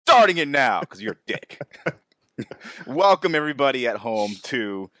starting it now because you're a dick. Welcome everybody at home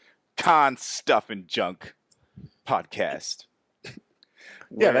to Con Stuff and Junk podcast.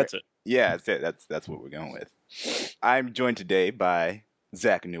 Yeah, that's it. Yeah, that's what we're going with. I'm joined today by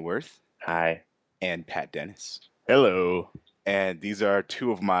Zack Newirth. Hi. And Pat Dennis. Hello. And these are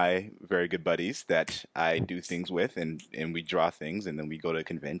two of my very good buddies that I do things with, and we draw things, and then we go to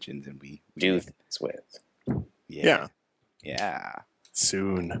conventions, and we do things with. Yeah.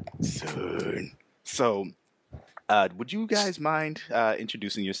 Soon. So, would you guys mind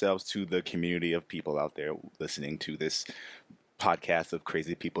introducing yourselves to the community of people out there listening to this podcast of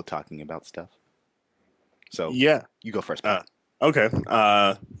crazy people talking about stuff? So, yeah, you go first, Pat. Okay.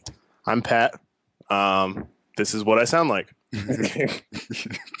 I'm Pat. This is what I sound like.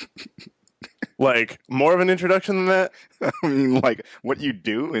 Like, more of an introduction than that? I mean, like, what you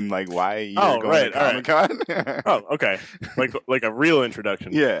do and, like, why you're going to Comic-Con? Right. Oh, okay. Like a real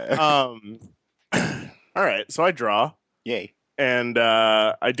introduction. Yeah. All right. So I draw. Yay. And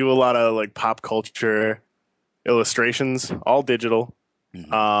I do a lot of, like, pop culture illustrations, all digital.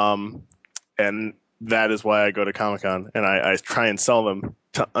 Mm-hmm. And that is why I go to Comic-Con. And I try and sell them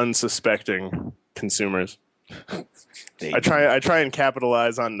to unsuspecting consumers. I try and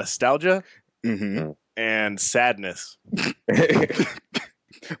capitalize on nostalgia and sadness. That's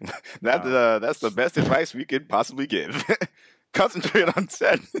the best advice we could possibly give. Concentrate on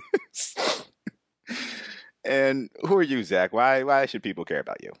sadness. And who are you, Zach? Why should people care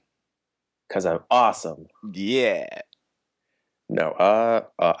about you? Because I'm awesome. Yeah. No,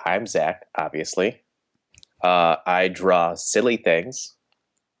 I'm Zach, obviously. I draw silly things.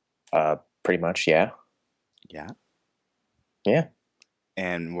 Pretty much, yeah. Yeah? Yeah.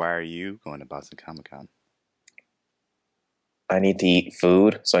 And why are you going to Boston Comic-Con? I need to eat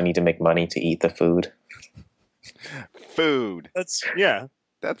food, so I need to make money to eat the food. Food. That's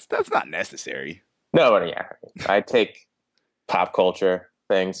not necessary. No, but yeah. I take pop culture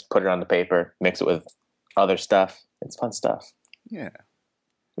things, put it on the paper, mix it with other stuff. It's fun stuff. Yeah.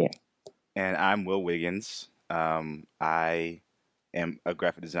 Yeah. And I'm Will Wiggins. I am a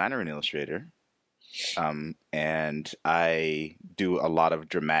graphic designer and illustrator. And I do a lot of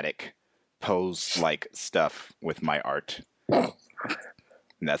dramatic pose-like stuff with my art. And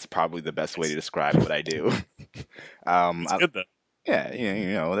that's probably the best way to describe what I do. it's good though.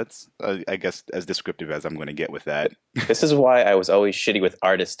 Yeah, that's I guess as descriptive as I'm going to get with that. This is why I was always shitty with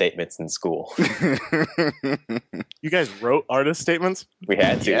artist statements in school. You guys wrote artist statements? We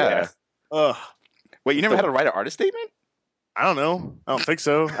had to. Yeah. Ugh. Wait, you never had to write an artist statement? I don't know. I don't think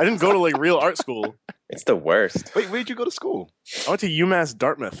so. I didn't go to like real art school. It's the worst. Wait, where did you go to school? I went to UMass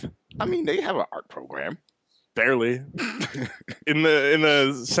Dartmouth. I mean, they have an art program. Barely. in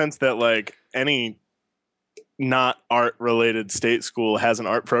the sense that like any not art related state school has an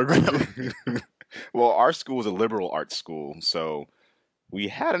art program. Well, our school is a liberal arts school, so we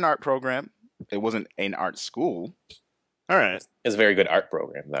had an art program. It wasn't an art school. All right. It's a very good art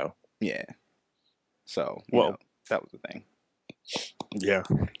program, though. Yeah. So, that was the thing. Yeah.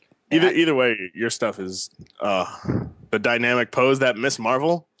 Either way, your stuff is the dynamic pose, that Miss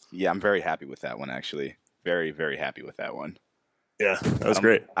Marvel. Yeah, I'm very happy with that one, actually. Very, very happy with that one. Yeah, that was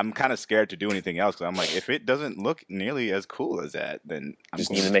great. I'm kind of scared to do anything else because I'm like, if it doesn't look nearly as cool as that, then I'm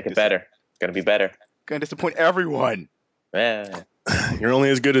just need to make it better. It's gonna be better. Gonna disappoint everyone. Yeah. You're only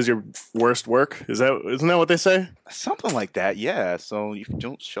as good as your worst work. Isn't that what they say? Something like that, yeah. So you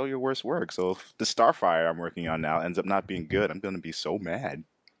don't show your worst work. So if the Starfire I'm working on now ends up not being good, I'm gonna be so mad.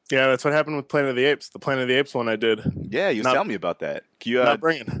 Yeah, that's what happened with Planet of the Apes. The Planet of the Apes one I did. Yeah, you tell me about that. Not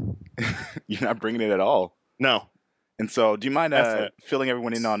bringing. You're not bringing it at all. No. And so, do you mind filling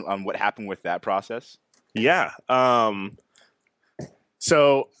everyone in on what happened with that process? Yeah.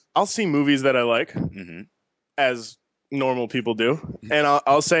 So I'll see movies that I like, as normal people do, and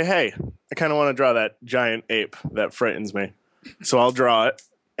I'll say, hey, I kind of want to draw that giant ape that frightens me. So I'll draw it.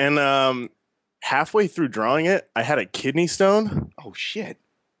 And halfway through drawing it, I had a kidney stone. Oh, shit.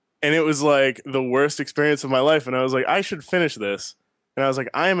 And it was like the worst experience of my life. And I was like, I should finish this. And I was like,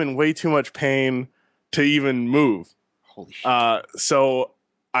 I am in way too much pain to even move. Holy shit. So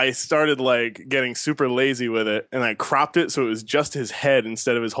I started like getting super lazy with it, and I cropped it so it was just his head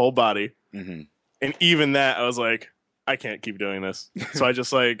instead of his whole body. And even that, I was like, I can't keep doing this. So I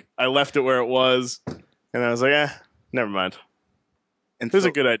just I left it where it was, and I was like, never mind. And it was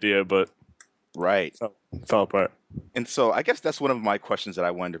a good idea, but right, fell apart. And so I guess that's one of my questions that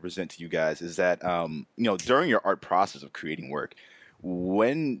I wanted to present to you guys is that during your art process of creating work,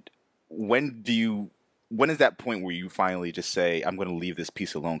 when do you when is that point where you finally just say, I'm going to leave this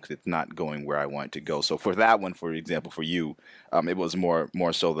piece alone because it's not going where I want it to go? So for that one, for example, for you, it was more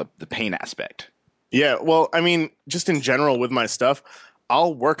so the pain aspect. Yeah, well, I mean, just in general with my stuff,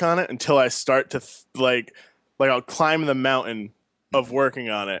 I'll work on it until I start to like I'll climb the mountain of working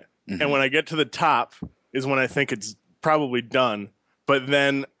on it. Mm-hmm. And when I get to the top is when I think it's probably done. But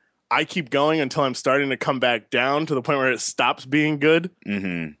then I keep going until I'm starting to come back down to the point where it stops being good.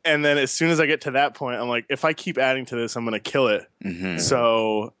 Mm-hmm. And then as soon as I get to that point, I'm like, if I keep adding to this, I'm going to kill it. Mm-hmm.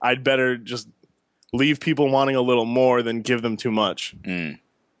 So I'd better just leave people wanting a little more than give them too much. Mm.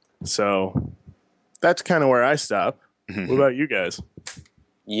 So that's kind of where I stop. Mm-hmm. What about you guys?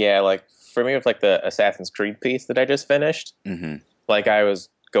 Yeah, like for me, with like the Assassin's Creed piece that I just finished, Mm-hmm. like I was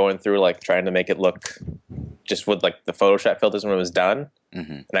going through like trying to make it look just with like the Photoshop filters when it was done,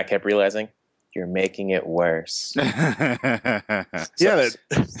 Mm-hmm. and I kept realizing you're making it worse. Yeah,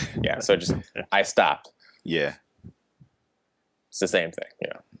 So just I stopped. Yeah. It's the same thing.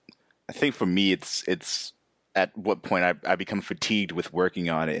 Yeah. I think for me, it's at what point I become fatigued with working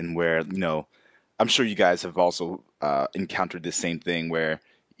on it, and where, you know, I'm sure you guys have also encountered this same thing where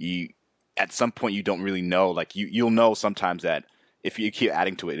you, at some point, you don't really know. Like you'll know sometimes that if you keep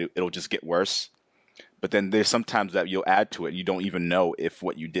adding to it, it'll just get worse. But then there's sometimes that you'll add to it, and you don't even know if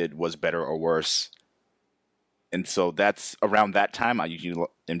what you did was better or worse. And so that's around that time I usually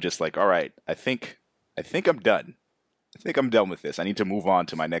am just like, all right, I think I'm done. I think I'm done with this. I need to move on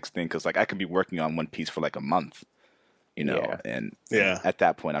to my next thing, because like I could be working on one piece for like a month, you know. Yeah. And Yeah. at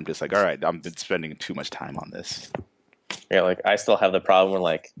that point, I'm just like, all right, I'm spending too much time on this. Yeah, like I still have the problem where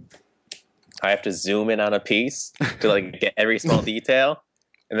like I have to zoom in on a piece to like get every small detail,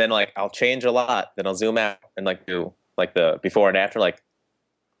 and then like I'll change a lot, then I'll zoom out and like do like the before and after. Like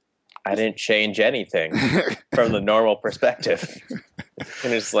I didn't change anything from the normal perspective,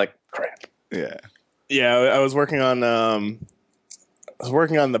 and it's like crap. Yeah. Yeah, I was working on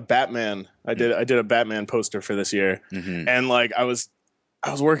the Batman. I did a Batman poster for this year, Mm-hmm. and like I was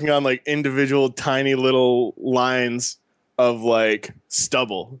working on like individual tiny little lines of like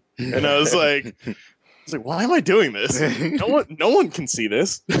stubble, and I was like, why am I doing this? No one can see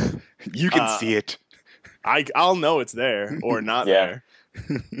this. You can see it. I'll know it's there or not Yeah.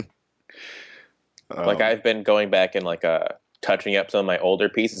 there. Like I've been going back and like touching up some of my older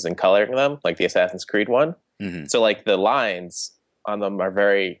pieces and coloring them, like the Assassin's Creed one. Mm-hmm. So like the lines on them are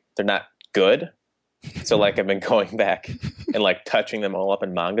they're not good. So like I've been going back and like touching them all up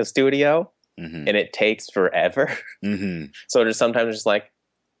in Manga Studio, Mm-hmm. and it takes forever. Mm-hmm. So just sometimes just like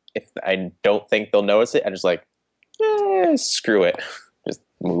if I don't think they'll notice it, I just like screw it, just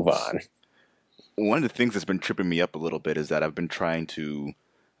move on. One of the things that's been tripping me up a little bit is that I've been trying to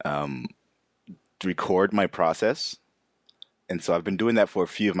record my process. And so I've been doing that for a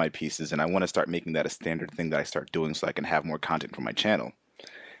few of my pieces, and I want to start making that a standard thing that I start doing so I can have more content for my channel.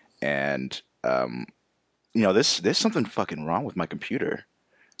 And, you know, there's something fucking wrong with my computer,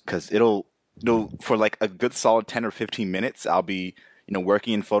 because it'll for like a good solid 10 or 15 minutes, I'll be, you know,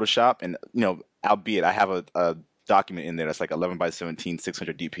 working in Photoshop, and, you know, albeit I have a document in there that's like 11 by 17,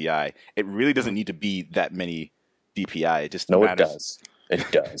 600 DPI. It really doesn't need to be that many DPI. It just matters. It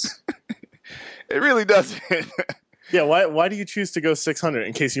does. It really doesn't. Yeah, why do you choose to go 600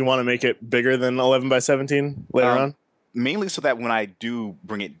 in case you want to make it bigger than 11 by 17 later on? Mainly so that when I do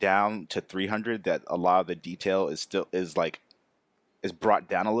bring it down to 300, that a lot of the detail is brought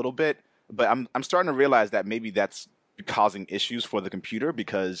down a little bit. But I'm starting to realize that maybe that's causing issues for the computer,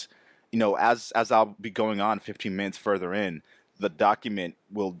 because, you know, as I'll be going on 15 minutes further in, the document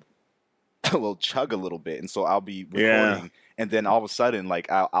will chug a little bit, and so I'll be recording, and then all of a sudden,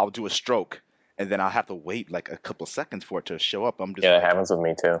 like I'll do a stroke, and then I'll have to wait like a couple of seconds for it to show up. I'm just Yeah, that happens with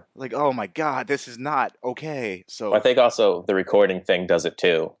me too. like, oh my god, this is not okay. So I think also the recording thing does it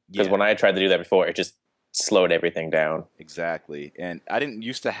too, because when I tried to do that before, it just slowed everything down. Exactly, and I didn't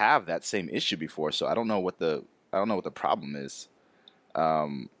used to have that same issue before, so I don't know what the problem is.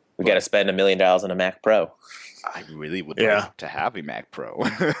 We got to spend $1 million on a Mac Pro. I really would like to have a Mac Pro.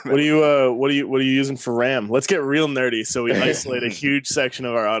 What are you using for RAM? Let's get real nerdy so we isolate a huge section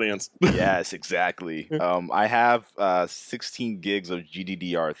of our audience. Yes, exactly. I have 16 gigs of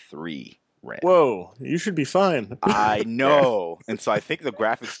GDDR3 RAM. Whoa, you should be fine. I know. And so I think the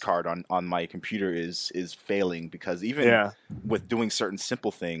graphics card on my computer is failing, because even with doing certain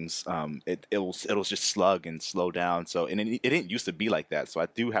simple things, it'll just slug and slow down. So, and it didn't used to be like that. So I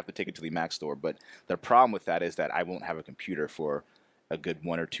do have to take it to the Mac store. But the problem with that is that I won't have a computer for a good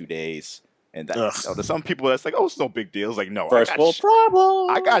 1 or 2 days. And that, there's some people that's like, oh, it's no big deal. It's like, no, first world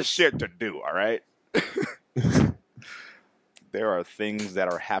problem. I got shit to do. All right. There are things that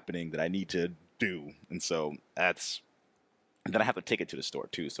are happening that I need to do. And so and then I have to take it to the store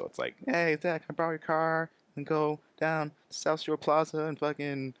too. So it's like, hey, Zach, can I borrow your car and go down South Shore Plaza and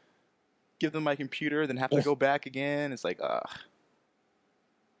fucking give them my computer, then have to go back again. It's like,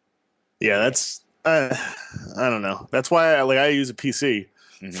 Yeah, that's I don't know. That's why I use a PC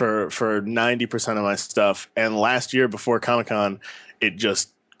for 90% of my stuff. And last year before Comic-Con, it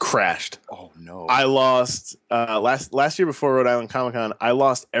just crashed. Oh no! I lost last year before Rhode Island Comic-Con. I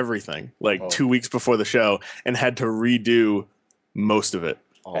lost everything 2 weeks before the show and had to redo most of it.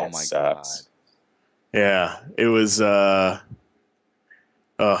 Oh that my sucks. God! Yeah, it was.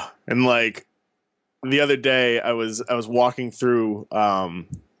 And like the other day, I was walking through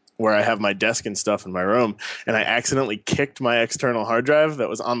where I have my desk and stuff in my room, and I accidentally kicked my external hard drive that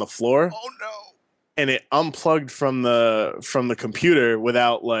was on the floor. Oh no! And it unplugged from the computer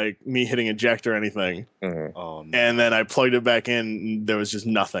without like me hitting eject or anything. Mm-hmm. Oh no! And then I plugged it back in, and there was just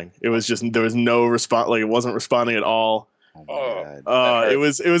nothing. It was just there was no response. Like it wasn't responding at all. Oh my God! It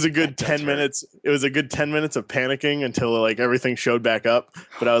was a good That 10 does minutes. It was a good 10 minutes of panicking until like everything showed back up.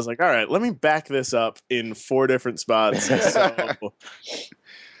 But I was like, all right, let me back this up in 4 different spots.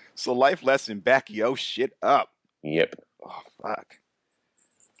 So life lesson: back your shit up. Yep. Oh fuck!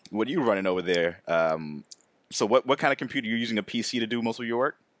 What are you running over there? So what kind of computer are you using? A PC to do most of your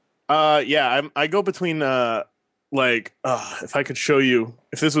work? Yeah, I go between if I could show you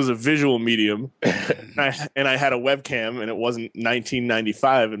if this was a visual medium and I had a webcam and it wasn't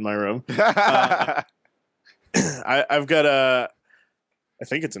 1995 in my room. I've got I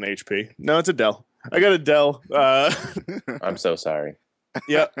think it's an HP. No, it's a Dell. I got a Dell. I'm so sorry.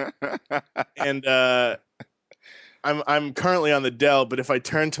 Yep. And I'm currently on the Dell, but if I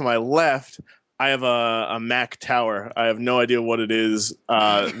turn to my left, I have a Mac Tower. I have no idea what it is.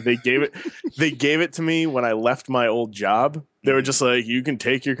 They gave it to me when I left my old job. They were just like, "You can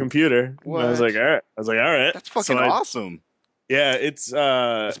take your computer." And I was like, "All right." All right. That's fucking awesome. Yeah, it's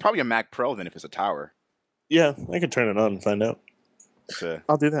probably a Mac Pro then if it's a tower. Yeah, I could turn it on and find out.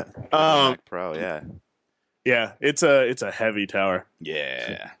 I'll do that. Mac Pro, yeah. Yeah, it's a heavy tower.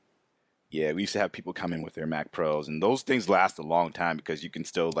 Yeah. Yeah, we used to have people come in with their Mac Pros, and those things last a long time because you can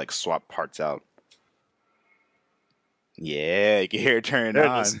still like swap parts out. Yeah, you can hear it turn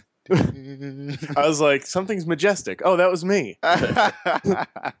on. I was like, something's majestic. Oh, that was me.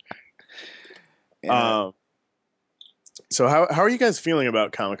 Yeah. So how are you guys feeling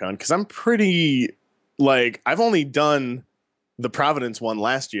about Comic-Con? Because I'm pretty I've only done the Providence one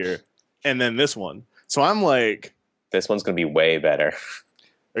last year and then this one. So I'm like, this one's gonna be way better.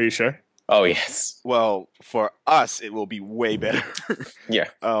 Are you sure? Oh yes. Well, for us, it will be way better. Yeah.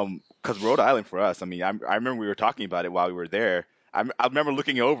 Because Rhode Island for us, I mean, I remember we were talking about it while we were there. I remember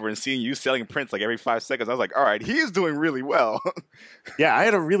looking over and seeing you selling prints like every 5 seconds. I was like, all right, he is doing really well. Yeah, I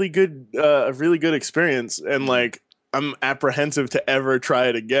had a really good experience, and like I'm apprehensive to ever try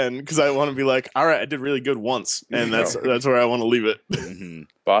it again because I want to be like, all right, I did really good once, and that's where I want to leave it. Mm-hmm.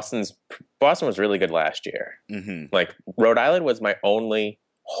 Boston was really good last year. Mm-hmm. Like Rhode Island was my only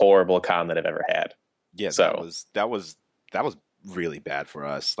horrible con that I've ever had. Yeah, so that was really bad for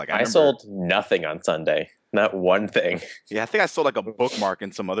us. Like I sold nothing on Sunday, not one thing. Yeah, I think I sold like a bookmark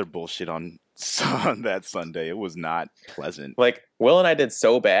and some other bullshit on that Sunday. It was not pleasant. Like Will and I did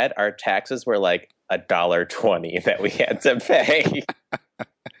so bad, our taxes were like $1.20 that we had to pay.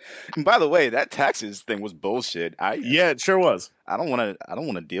 And by the way, that taxes thing was bullshit. Yeah, it sure was. I don't want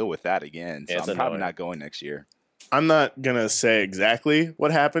to deal with that again. So I'm probably not going next year. I'm not gonna say exactly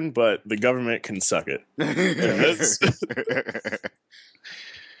what happened, but the government can suck it.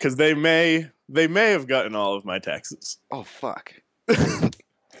 Because they may have gotten all of my taxes. Oh fuck!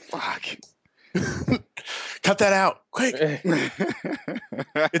 Fuck! Cut that out, quick!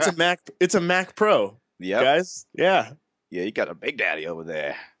 It's a Mac Pro. Yeah, guys. Yeah. Yeah, you got a big daddy over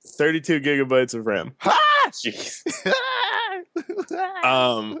there. 32 gigabytes of RAM. Ha! Jeez.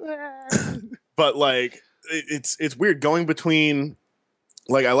 But like. It's weird going between,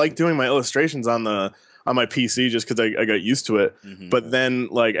 like, I like doing my illustrations on my PC just because I got used to it. Mm-hmm. But then,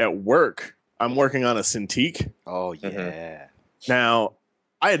 like, at work, I'm working on a Cintiq. Oh yeah. Mm-hmm. Now,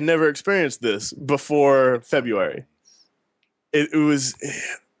 I had never experienced this before February. It's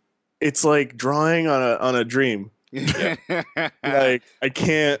like drawing on a dream. Like I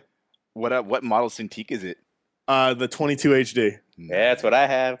can't. What model Cintiq is it? The 22 HD. Yeah, that's what I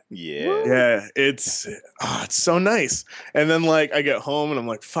have. Yeah. Yeah, it's so nice. And then like I get home and I'm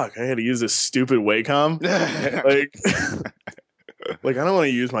like, fuck, I had to use this stupid Wacom. like I don't want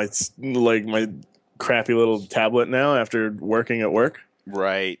to use my crappy little tablet now after working at work.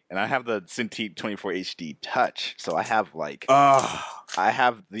 Right. And I have the Cintiq 24 HD Touch. So I have like, Ah,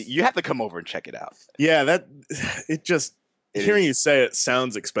 you have to come over and check it out. yeah. It just It hearing is- you say it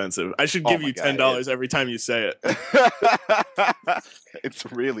sounds expensive. I should Oh give my you God, $10 every time you say it. It's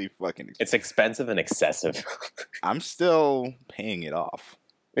really fucking expensive. It's expensive and excessive. I'm still paying it off.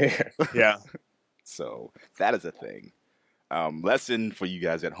 Yeah. So that is a thing. Lesson for you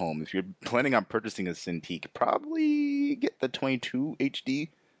guys at home: if you're planning on purchasing a Cintiq, probably get the 22 HD.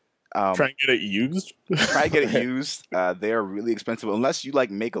 Try and get it used. Try to get it used. They are really expensive unless you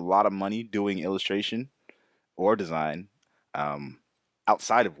like make a lot of money doing illustration or design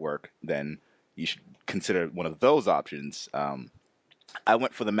outside of work. Then you should consider one of those options. I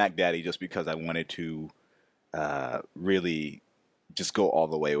went for the Mac Daddy just because I wanted to really just go all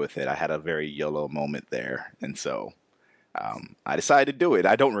the way with it. I had a very YOLO moment there, and so I decided to do it.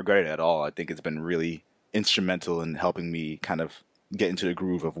 I don't regret it at all. I think it's been really instrumental in helping me kind of get into the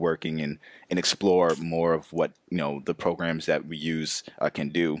groove of working and explore more of what the programs that we use can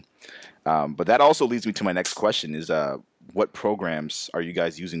do. But that also leads me to my next question: is what programs are you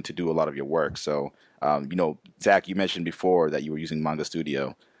guys using to do a lot of your work? So Zach, you mentioned before that you were using Manga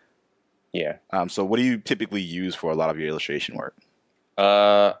Studio. Yeah. So what do you typically use for a lot of your illustration work?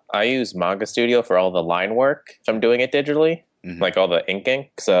 I use Manga Studio for all the line work if I'm doing it digitally, like all the inking,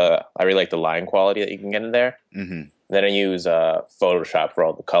 because I really like the line quality that you can get in there. Mm-hmm. Then I use Photoshop for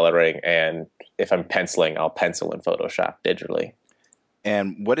all the coloring, and if I'm penciling, I'll pencil in Photoshop digitally.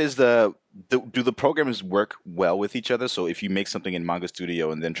 And what is do the programs work well with each other? So if you make something in Manga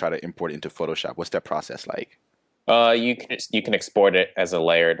Studio and then try to import it into Photoshop, what's that process like? You can export it as a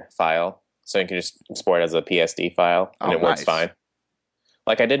layered file, so you can just export it as a PSD file, and it works fine.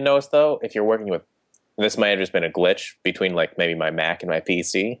 Like I did notice though, if you're working with this, might have just been a glitch between like maybe my Mac and my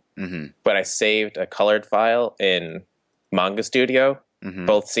PC. But I saved a colored file in Manga Studio,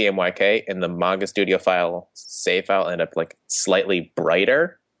 both CMYK, and the Manga Studio save file ended up like slightly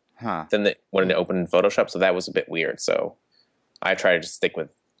brighter than when it opened in Photoshop. So that was a bit weird. So I try to just stick with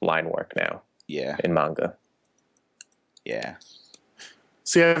line work now. Yeah. In Manga. Yeah.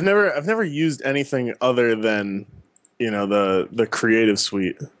 See, I've never used anything other than the creative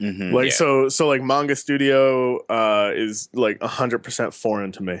suite. So like Manga Studio is like 100%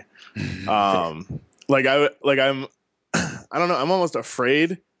 foreign to me. I'm I don't know, I'm almost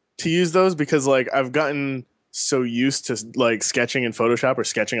afraid to use those because like I've gotten so used to like sketching in Photoshop or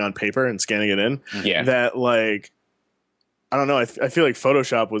sketching on paper and scanning it in that like I don't know, I feel like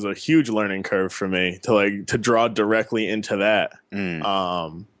Photoshop was a huge learning curve for me to draw directly into that.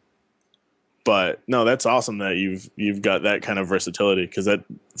 But no, that's awesome that you've got that kind of versatility because that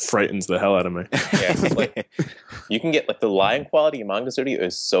frightens the hell out of me. Yeah, like, you can get like the line quality in Manga Studio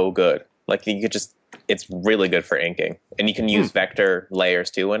is so good. Like you could it's really good for inking, and you can use vector layers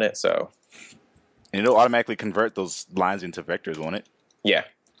too in it. So, and it'll automatically convert those lines into vectors, won't it? Yeah,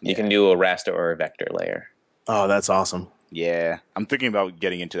 you can do a raster or a vector layer. Oh, that's awesome. Yeah, I'm thinking about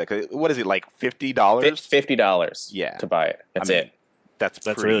getting into that. What is it, like $50? $50. Yeah, to buy it. That's it.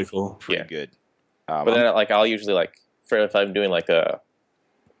 That's really cool. Pretty good. But then I'll usually if I'm doing like a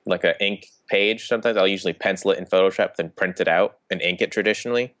ink page, sometimes I'll usually pencil it in Photoshop, then print it out and ink it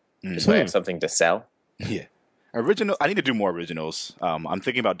traditionally, just so I have something to sell. Yeah. I need to do more originals. I'm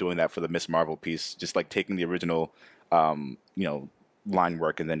thinking about doing that for the Miss Marvel piece, just like taking the original, line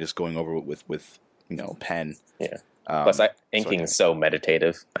work and then just going over it with pen. Yeah. Plus, inking is so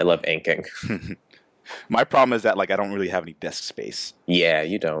meditative. I love inking. My problem is that like I don't really have any desk space. Yeah,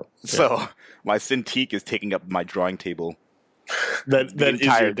 you don't. So my Cintiq is taking up my drawing table. That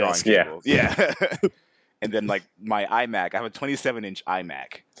entire is drawing table. Yeah. And then like my iMac, I have a 27-inch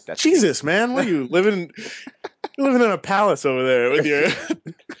iMac. That's Jesus, man, what are you living? You're living in a palace over there with your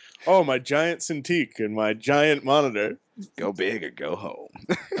my giant Cintiq and my giant monitor. Go big or go home.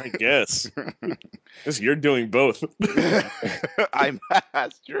 I guess. You're doing both.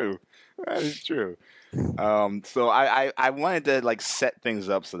 That's true. That is true. So I wanted to like set things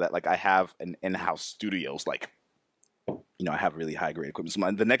up so that like I have an in-house studios, like I have really high grade equipment.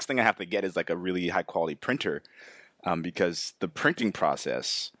 So the next thing I have to get is like a really high quality printer, because the printing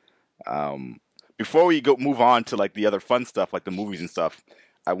process. Before we move on to like the other fun stuff, like the movies and stuff,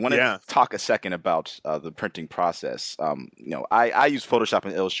 I want to talk a second about the printing process. I use Photoshop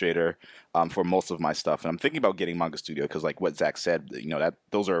and Illustrator for most of my stuff, and I'm thinking about getting Manga Studio because, like what Zach said, that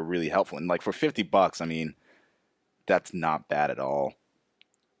those are really helpful. And like for $50, I mean, that's not bad at all.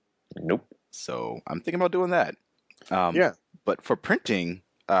 Nope. So I'm thinking about doing that. But for printing,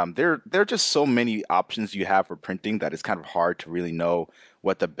 there are just so many options you have for printing that it's kind of hard to really know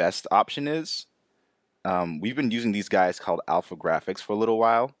what the best option is. we've been using these guys called Alpha Graphics for a little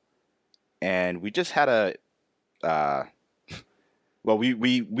while, and we just had a well,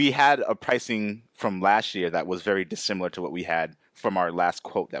 we had a pricing from last year that was very dissimilar to what we had from our last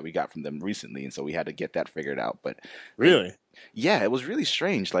quote that we got from them recently, and so we had to get that figured out. But Really? yeah, it was really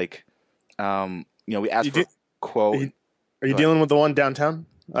strange. Like, we asked You for a quote. Are you Go ahead. dealing with the one downtown?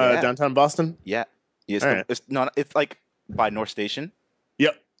 Yeah. Downtown Boston? Yeah, it's, All right. it's not. It's like by North Station.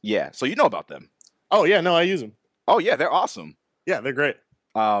 Yep. Yeah, so you know about them. Oh yeah, no, I use them. Oh yeah, they're awesome. Yeah, they're great.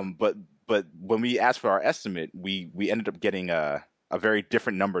 But when we asked for our estimate, we ended up getting a very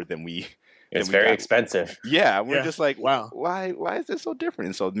different number than we. It's than we very got. expensive. Yeah, we're Yeah. just like, Wow. why is this so different?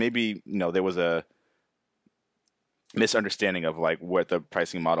 And so maybe there was a misunderstanding of like what the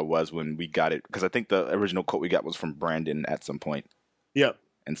pricing model was when we got it, because I think the original quote we got was from Brandon at some point, Yep.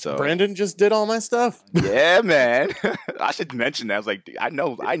 and so Brandon just did all my stuff. yeah, man, I should mention that. I was like, I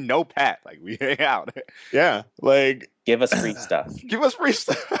know Pat, like we hang out. Yeah, like Give us free stuff. Give us free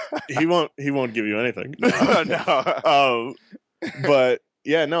stuff. he won't give you anything. No. But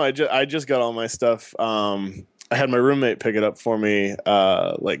yeah, no, I just got all my stuff. I had my roommate pick it up for me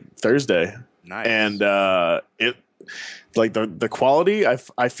like Thursday, Nice. and it like the quality. I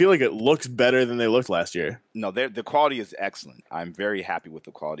feel like it looks better than they looked last year. No, the quality is excellent. I'm very happy with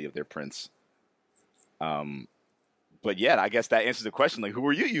the quality of their prints. But yeah, I guess that answers the question. Like, who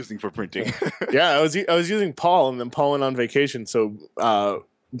were you using for printing? Yeah, I was using Paul, and then Paul went on vacation, so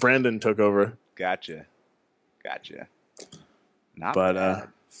Brandon took over. Gotcha. Not But bad.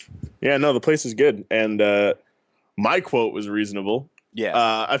 yeah, no, the place is good, and my quote was reasonable.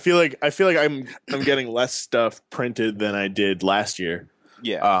 Yeah. I feel like I'm getting less stuff printed than I did last year.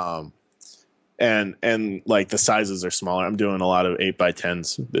 Yeah. And like the sizes are smaller. I'm doing a lot of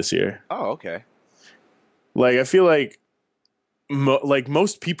 8x10s this year. Oh, okay. Like I feel like like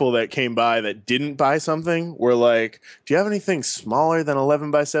most people that came by that didn't buy something were like, "Do you have anything smaller than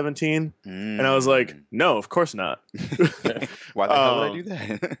 11x17?" And I was like, "No, of course not." Why the hell would I do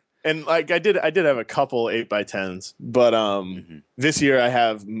that? And like I did have a couple 8x10s, but this year I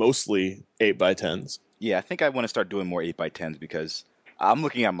have mostly 8x10s. Yeah, I think I want to start doing more 8x10s because I'm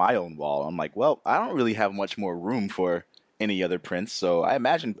looking at my own wall. I'm like, well, I don't really have much more room for any other prints, so I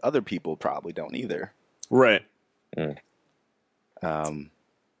imagine other people probably don't either. Right.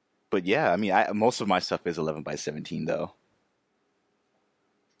 But yeah, I mean, most of my stuff is 11x17 though.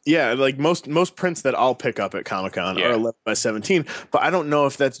 Yeah, like most prints that I'll pick up at Comic-Con are 11x17, but I don't know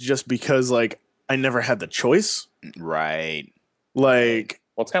if that's just because like I never had the choice. Like, Like,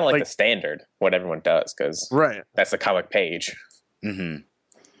 Well, it's kind of like the standard, what everyone does, because right. that's the comic page. mm-hmm.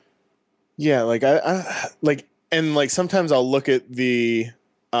 Yeah, like I like, and like sometimes I'll look at the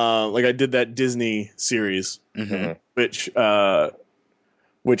like I did that Disney series, Mm-hmm. which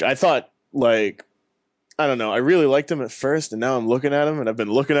I thought like, I don't know, I really liked them at first, and now I'm looking at them, and I've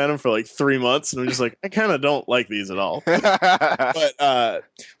been looking at them for like 3 months, and I'm just like, I kind of don't like these at all. But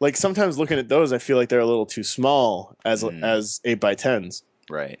like sometimes looking at those, I feel like they're a little too small as 8x10s.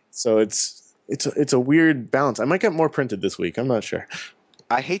 Right. So it's a weird balance. I might get more printed this week. I'm not sure.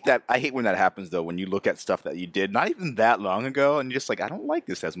 I hate that. I hate when that happens though, when you look at stuff that you did not even that long ago, and you're just like, I don't like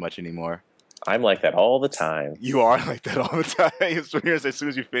this as much anymore. I'm like that all the time. You are like that all the time. As soon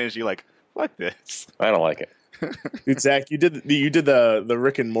as you finish, you're like, fuck this. I don't like it. Dude, Zach, you did the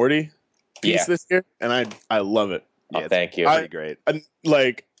Rick and Morty piece this year, and I love it. Oh, thank you. Pretty great.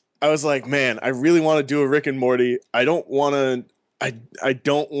 I was like, man, I really want to do a Rick and Morty. I don't want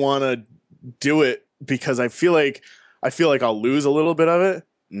to do it because I feel like I'll lose a little bit of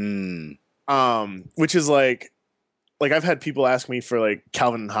it. Which is like I've had people ask me for like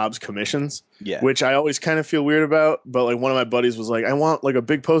Calvin and Hobbes commissions, which I always kind of feel weird about. But like one of my buddies was like, I want like a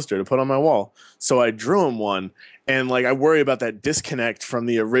big poster to put on my wall. So I drew him one, and like I worry about that disconnect from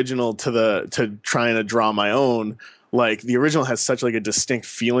the original to trying to draw my own. Like the original has such like a distinct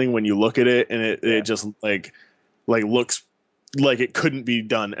feeling when you look at it, and it just like looks like it couldn't be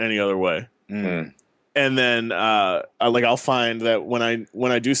done any other way. And then I'll find that when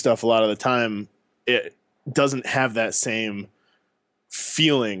I do stuff a lot of the time, it doesn't have that same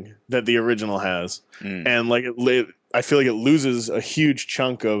feeling that the original has, and like I feel like it loses a huge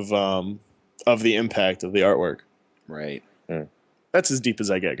chunk of the impact of the artwork. Right. That's as deep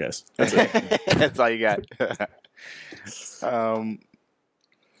as I get, guys. That's it. That's all you got.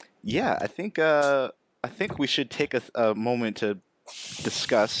 Yeah, I think we should take a moment to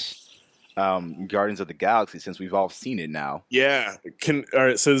discuss Guardians of the Galaxy, since we've all seen it now. Yeah. All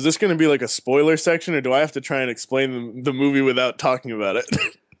right. So is this going to be like a spoiler section, or do I have to try and explain the movie without talking about it?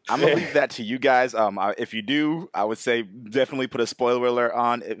 I'm gonna leave that to you guys. If you do, I would say definitely put a spoiler alert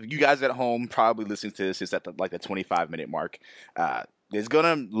on. If you guys at home probably listening to this is at the 25-minute mark, there's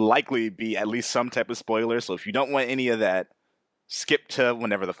gonna likely be at least some type of spoiler. So if you don't want any of that, skip to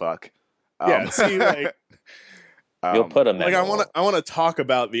whenever the fuck. See, like, You'll put a like memo. I want to talk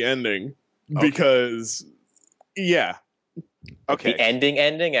about the ending Okay. because, yeah. Okay. The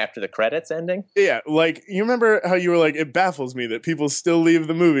ending after the credits ending? Yeah, like, you remember how you were like, it baffles me that people still leave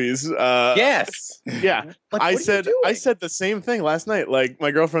the movies. Yes. Yeah. Like, I what are you said doing? the same thing last night. Like,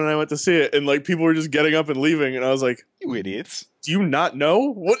 my girlfriend and I went to see it, and like people were just getting up and leaving, and I was like, You idiots. do you not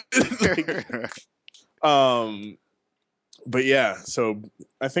know? What but yeah, so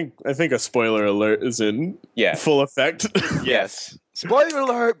I think a spoiler alert is in full effect. Yes. Spoiler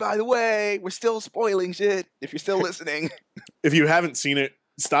alert, by the way. We're still spoiling shit if you're still listening. If you haven't seen it,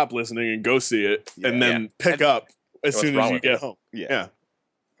 stop listening and go see it, and then pick up as soon as you get home. Yeah.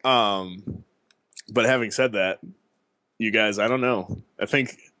 But having said that, you guys, I don't know. I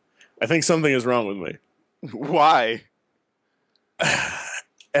think something is wrong with me. Why?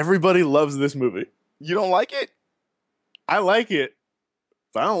 Everybody loves this movie. You don't like it? I like it,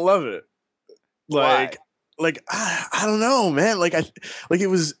 but I don't love it. Like, Why? I don't know, man. It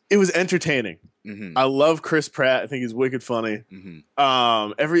was entertaining. Mm-hmm. I love Chris Pratt. I think he's wicked funny.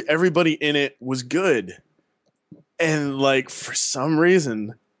 Mm-hmm. Everybody in it was good, and like for some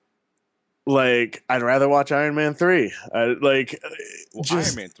reason, like I'd rather watch Iron Man 3. Iron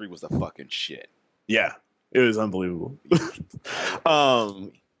Man 3 was the fucking shit. Yeah, it was unbelievable.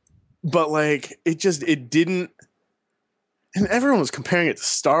 But like it didn't. And everyone was comparing it to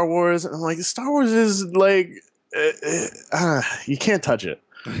Star Wars, and I'm like, Star Wars is like, you can't touch it.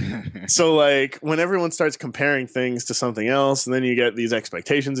 So like, when everyone starts comparing things to something else, and then you get these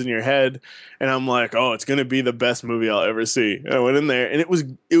expectations in your head, and I'm like, oh, it's gonna be the best movie I'll ever see. And I went in there, and it was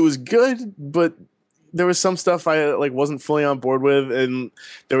good, but there was some stuff I like wasn't fully on board with, and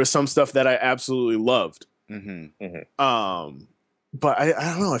there was some stuff that I absolutely loved. Mm-hmm. Mm-hmm. But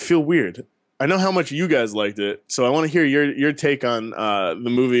I don't know. I feel weird. I know how much you guys liked it, so I want to hear your take on the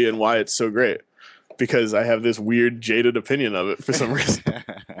movie and why it's so great. Because I have this weird, jaded opinion of it for some reason.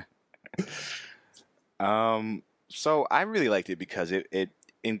 So I really liked it because it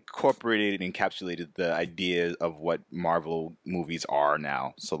incorporated and encapsulated the idea of what Marvel movies are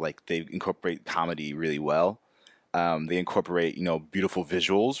now. So like they incorporate comedy really well. They incorporate beautiful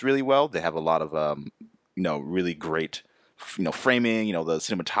visuals really well. They have a lot of really great framing. The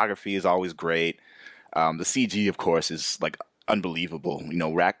cinematography is always great. The CG, of course, is like unbelievable.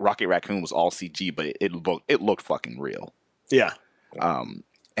 Rocket Raccoon was all CG, but it looked fucking real. Yeah.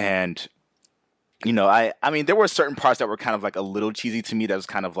 And I mean, there were certain parts that were kind of like a little cheesy to me. That was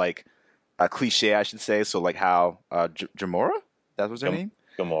kind of like a cliche, I should say. So like how Gamora, that was her name?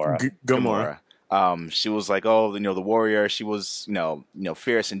 Gamora. She was like, oh, the warrior. She was,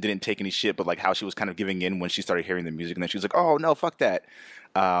 fierce and didn't take any shit. But like how she was kind of giving in when she started hearing the music, and then she was like, oh no, fuck that.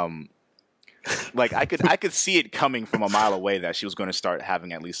 Like I could see it coming from a mile away that she was going to start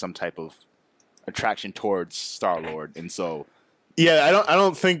having at least some type of attraction towards Star-Lord, and so yeah, I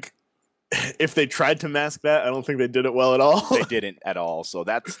don't think if they tried to mask that, I don't think they did it well at all. They didn't at all. So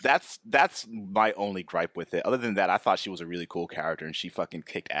that's my only gripe with it. Other than that, I thought she was a really cool character and she fucking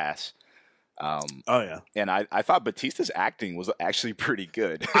kicked ass. Oh yeah, and I thought Batista's acting was actually pretty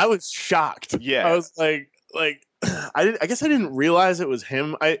good. I was shocked. Yeah, I was like I guess I didn't realize it was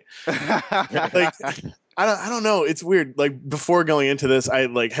him. I don't know. It's weird. Like before going into this, I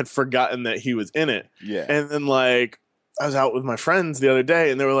like had forgotten that he was in it. Yeah, and then like I was out with my friends the other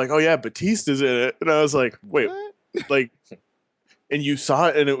day, and they were like, "Oh yeah, Batista's in it," and I was like, "Wait, like?" And you saw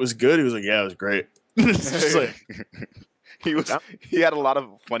it, and it was good. He was like, "Yeah, it was great." It's just like. He had a lot of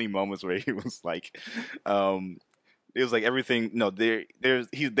funny moments where he was like, it was like everything. No, they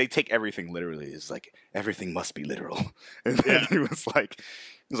take everything literally. It's like everything must be literal. And then he was like,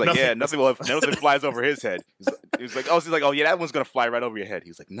 nothing flies over his head. He was like, oh yeah, that one's gonna fly right over your head.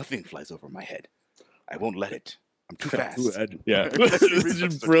 He was like, nothing flies over my head. I won't let it. I'm too fast. Yeah, this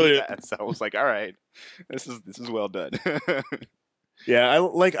is brilliant. So I was like, all right, this is well done. Yeah,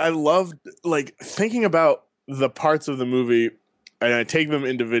 I loved like thinking about the parts of the movie, and I take them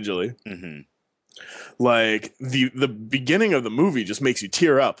individually. Mm-hmm. Like the beginning of the movie just makes you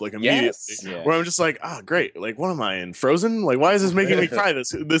tear up like immediately. Yes. Yeah. Where I'm just like, oh great, like what am I in Frozen? Like why is this making me cry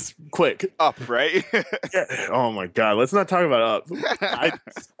this quick? Up, right? Yeah. Oh my god, let's not talk about Up. I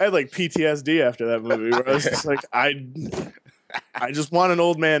had like PTSD after that movie where I was just like, I just want an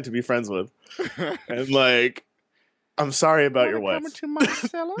old man to be friends with, and like I'm sorry about your wife. Coming to my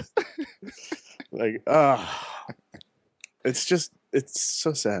cellar. Like, it's just it's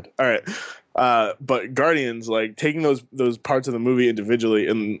so sad. All right. But Guardians, like taking those parts of the movie individually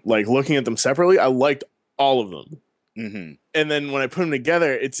and like looking at them separately, I liked all of them. Mm-hmm. And then when I put them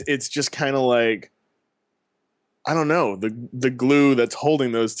together, it's just kind of like, I don't know, the glue that's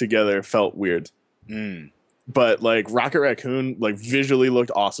holding those together felt weird. Mm. But like Rocket Raccoon, like visually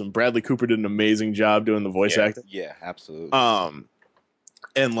looked awesome. Bradley Cooper did an amazing job doing the voice acting. Yeah, absolutely.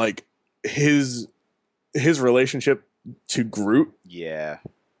 And like his relationship to Groot, yeah,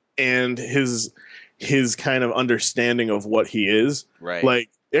 and his kind of understanding of what he is, right. Like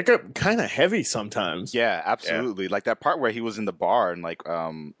it got kind of heavy sometimes. Yeah, absolutely. Like that part where he was in the bar and like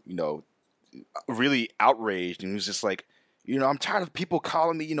really outraged, and he was just like, I'm tired of people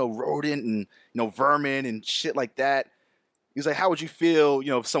calling me, rodent and vermin and shit like that. He's like, how would you feel,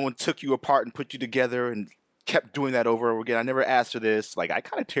 if someone took you apart and put you together and kept doing that over and over again? I never asked for this. Like, I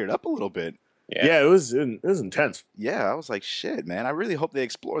kind of teared up a little bit. Yeah, it was intense. Yeah, I was like, shit, man. I really hope they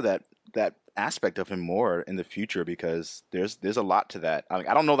explore that aspect of him more in the future, because there's a lot to that.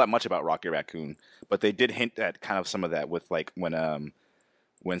 I don't know that much about Rocket Raccoon, but they did hint at kind of some of that with like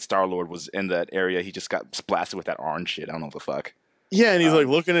when Star-Lord was in that area, he just got blasted with that orange shit. I don't know what the fuck. Yeah, and he's like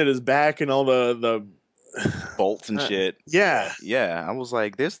looking at his back and all the bolts and shit. Yeah. Yeah. I was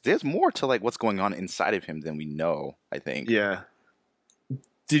like, there's more to like what's going on inside of him than we know, I think. Yeah.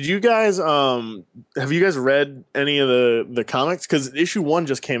 Did you guys have you guys read any of the comics? Because issue 1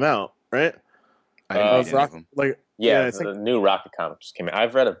 just came out, right? I didn't read any of them. Like yeah, I the think new Rocket comic just came out.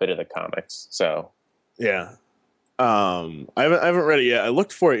 I've read a bit of the comics, so yeah. I haven't read it yet. I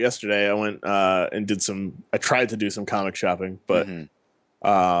looked for it yesterday. I went and I tried to do some comic shopping, but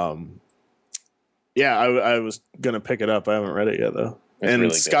yeah, I was gonna pick it up. I haven't read it yet though. It's and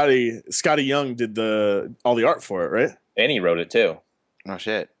really Scotty Young did all the art for it, right? And he wrote it too. Oh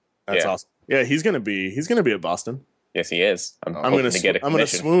shit. That's awesome. Yeah, he's gonna be at Boston. Yes, he is. I'm gonna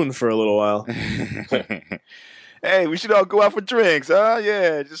swoon for a litan while. Hey, we should all go out for drinks, huh?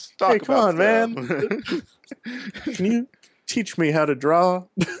 Yeah, just talk. Hey, come on, man. Can you teach me how to draw?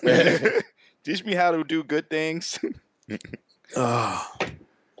 Teach me how to do good things. Oh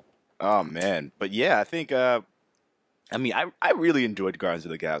man, but yeah, I think. I really enjoyed Guardians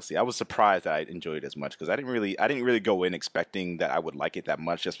of the Galaxy. I was surprised that I enjoyed it as much, because I didn't really go in expecting that I would like it that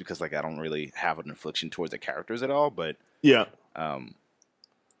much, just because like I don't really have an affliction towards the characters at all. But yeah,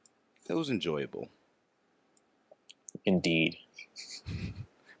 it was enjoyable. Indeed.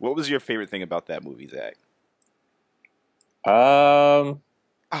 What was your favorite thing about that movie, Zach? All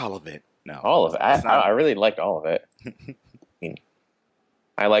of it. No, all of it. I really liked all of it.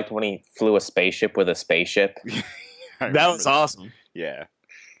 I liked when he flew a spaceship with a spaceship. That was awesome. Yeah,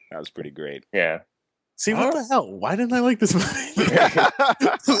 that was pretty great. Yeah. See, what the hell? Why didn't I like this movie?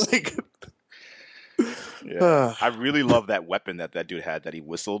 I really love that weapon that dude had, that he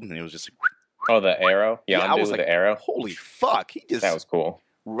whistled, and it was just like, oh, the arrow. Yeah, I was like, the arrow. Holy fuck! That was cool.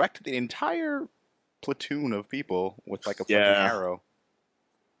 Wrecked the entire platoon of people with like a fucking arrow.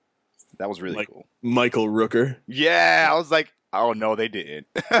 That was really cool. Michael Rooker. Yeah, I was like, oh no, they didn't.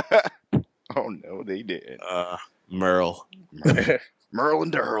 Oh no, they didn't. Merle. Merle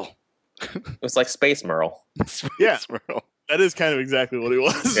and Durl. It was like Space Merle. Space Merle. That is kind of exactly what he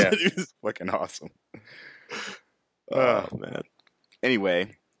was. Yeah. He was fucking awesome. Oh man.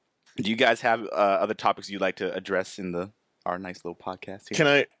 Anyway, do you guys have other topics you'd like to address in our nice little podcast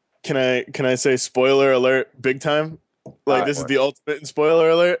here? Can I say spoiler alert big time? Like this is the ultimate spoiler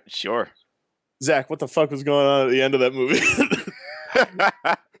alert? Sure. Zach, what the fuck was going on at the end of that movie?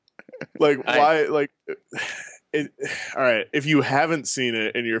 Like why all right, if you haven't seen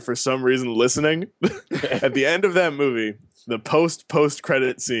it and you're for some reason listening, at the end of that movie, the post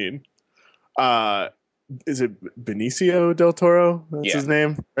credit scene, is it Benicio del Toro? That's his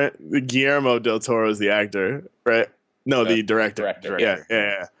name, right? Guillermo del Toro is the actor, right? No, the director.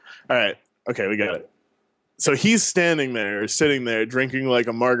 Yeah. All right. Okay, we got it. So he's sitting there drinking like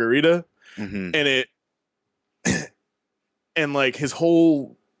a margarita, and and like his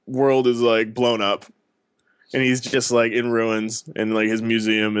whole world is like blown up, and he's just like in ruins, and like his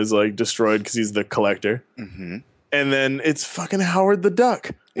museum is like destroyed because he's the collector. And then it's fucking Howard the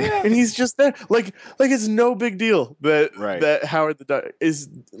Duck. Yeah. And he's just there. Like it's no big deal that Howard the Duck is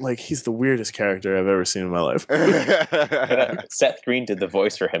like, he's the weirdest character I've ever seen in my life. Seth Green did the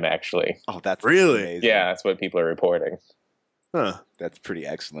voice for him, actually. Oh, that's really amazing. Yeah, that's what people are reporting. Huh. That's pretty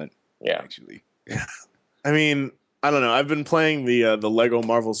excellent. Yeah. Actually. I mean, I don't know. I've been playing the Lego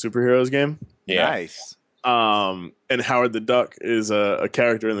Marvel Superheroes game. Yeah. Nice. And Howard the Duck is a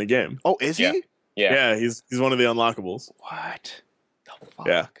character in the game. Oh, is he? Yeah, he's one of the unlockables. What the fuck?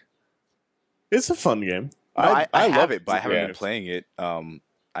 Yeah. It's a fun game. No, I love have it, but I haven't been superheroes. playing it.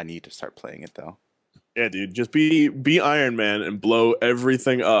 I need to start playing it though. Yeah, dude, just be Iron Man and blow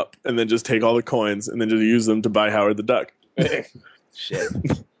everything up, and then just take all the coins and then just use them to buy Howard the Duck. Shit.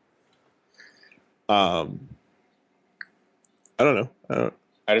 I don't know.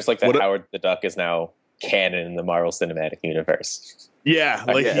 I just like that What Howard the Duck is now canon in the Marvel Cinematic Universe. Yeah,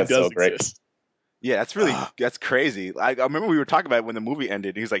 I like think he that's does so great. exist. Yeah, that's crazy. I remember we were talking about it when the movie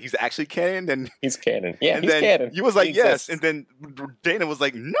ended. He was like, he's actually canon, and He's canon. Yeah, and he's then canon. he was like, He yes, exists. and then Dana was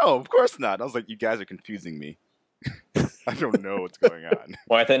like, no, of course not. I was like, you guys are confusing me. I don't know what's going on.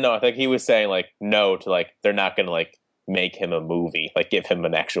 Well, I think he was saying like no to like they're not going to like make him a movie, like give him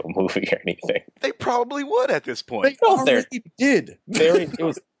an actual movie or anything. They probably would at this point. They No, they're- already did.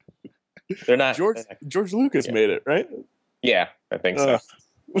 They're not. George Lucas Yeah. made it, right? Yeah, I think so.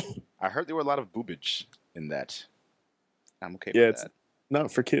 I heard there were a lot of boobage in that. I'm okay Yeah, with it's that.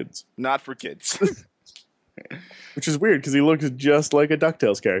 not for kids, Not for kids. which is weird because he looks just like a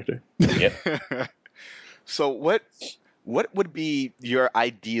DuckTales character. Yep. So what would be your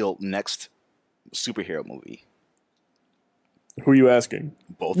ideal next superhero movie? Who are you asking?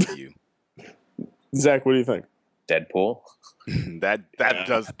 Both of you. Zach, what do you think? Deadpool.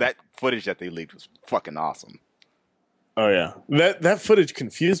 that footage that they leaked was fucking awesome. Oh yeah, that footage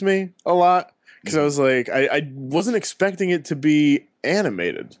confused me a lot because I was like, I wasn't expecting it to be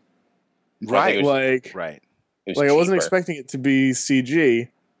animated, Right. It was- like Right. It was I wasn't cheaper. expecting it to be CG.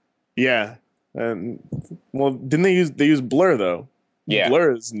 Yeah, and well, didn't they use Blur though? Yeah.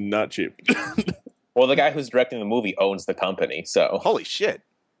 Blur is not cheap. Well, the guy who's directing the movie owns the company, so Holy shit.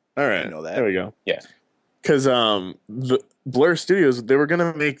 All I right, didn't know that. there we go. Yeah. Because the Blur Studios, they were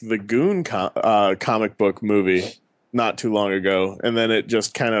gonna make the Goon comic book movie not too long ago, and then it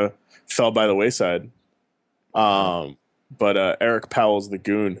just kind of fell by the wayside. But Eric Powell's The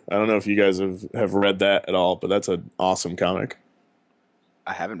Goon. I don't know if you guys have read that at all, but that's an awesome comic.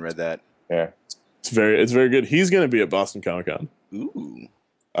 I haven't read that. yeah. It's very good. He's gonna be at Boston Comic Con, Ooh.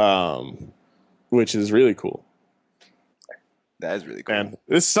 which is really cool. That is really cool. Man,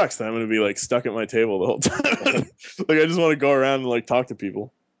 this sucks that I'm gonna be like stuck at my table the whole time. Like I just want to go around and like talk to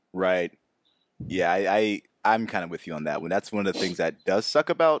people. Right. Yeah, I'm kind of with you on that one. That's one of the things that does suck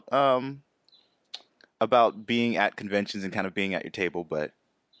about being at conventions and kind of being at your table. But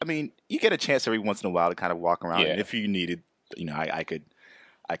I mean, you get a chance every once in a while to kind of walk around, Yeah. and if you needed, I could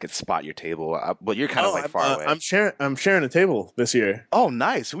spot your table. But you're kind of like far away. I'm sharing a table this year. Oh,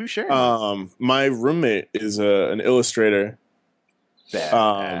 nice. Who are you sharing? My roommate is an illustrator.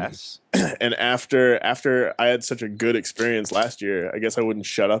 Badass. And after I had such a good experience last year, I guess I wouldn't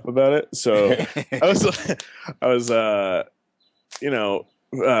shut up about it. So I was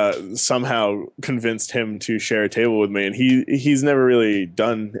somehow convinced him to share a table with me, and he's never really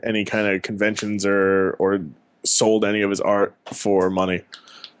done any kind of conventions or sold any of his art for money.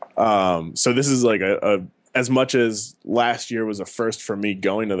 So this is like a as much as last year was a first for me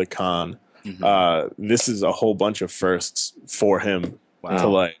going to the con. This is a whole bunch of firsts for him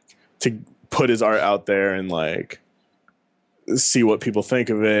to put his art out there and like see what people think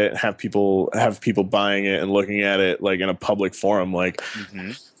of it, have people buying it and looking at it like in a public forum. Like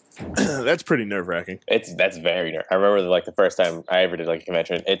that's pretty nerve-wracking. That's very nerve. I remember like the first time I ever did like a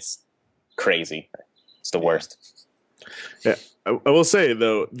convention. It's crazy. It's the worst. Yeah. I will say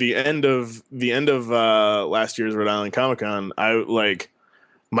though, the end of last year's Rhode Island Comic Con,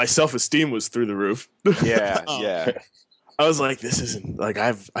 my self-esteem was through the roof. Yeah. I was like, this isn't like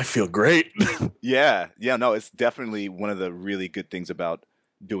I feel great. Yeah. No, it's definitely one of the really good things about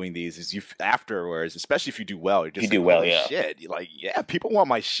doing these is you afterwards, especially if you do well. You're just do like, well, holy yeah. shit. You're like, yeah, people want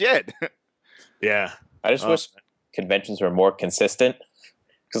my shit. Yeah. I just wish conventions were more consistent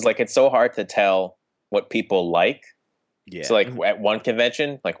because like it's so hard to tell what people like. Yeah. So like at one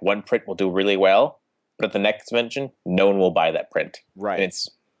convention, like one print will do really well, but at the next convention, no one will buy that print. Right. And it's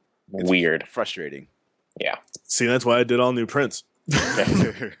weird. Frustrating. Yeah. See, that's why I did all new prints.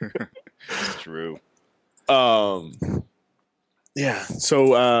 It's true. Yeah.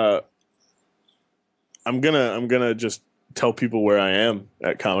 So I'm gonna just tell people where I am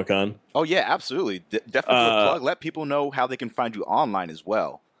at Comic-Con. Oh yeah, absolutely. Definitely a plug. Let people know how they can find you online as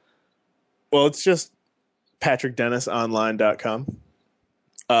well. Well, it's just patrickdennisonline.com.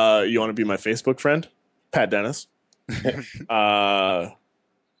 You want to be my Facebook friend? Pat Dennis.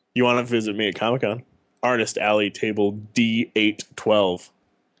 You want to visit me at Comic-Con? Artist Alley Table D812.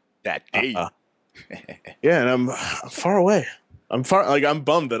 That day. Yeah, and I'm far away. I'm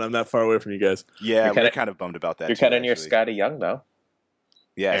bummed that I'm that far away from you guys. Yeah, You're kinda- we're kind of bummed about that. You're too, kind of near actually. Scotty Young though.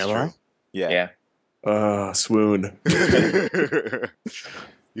 Yeah, it's Am I? true. Yeah. Yeah. Swoon.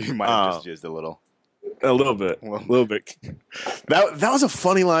 You might have just jizzed a little. A little bit. Well. A little bit. That was a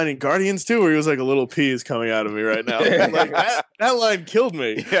funny line in Guardians too, where he was like, a litlittle pee is coming out of me right now. Like that line killed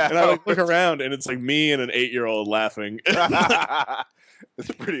me. Yeah. And I like look around and it's like me and an 8-year-old laughing.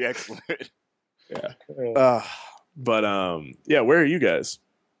 It's pretty excellent. Yeah. Yeah, where are you guys?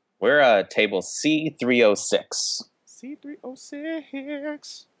 We're table C306.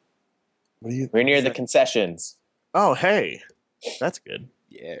 C306. We're near the concessions. Oh, hey. That's good.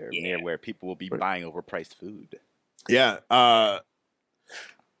 Yeah, near where people will be buying overpriced food. Yeah.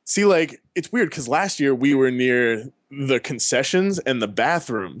 See, like, it's weird because last year we were near the concessions and the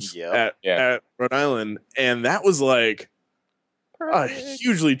bathrooms at Rhode Island, and that was like a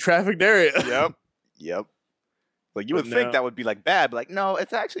hugely trafficked area. Yep. Like you would think that would be like bad, but like no,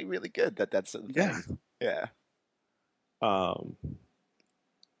 it's actually really good that's yeah. Yeah.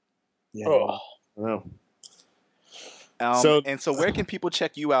 Yeah. Oh. No. So where can people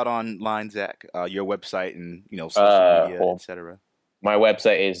check you out online, Zach? Your website and social media, etc. My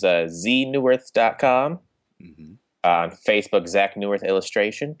website is znewirth.com. Mm-hmm. On Facebook, Zack Newirth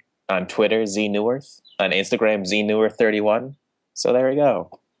Illustration. On Twitter, Z Newirth. On Instagram, Z Newirth31. So there we go.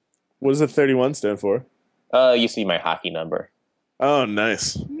 What does the 31 stand for? You see my hockey number. Oh,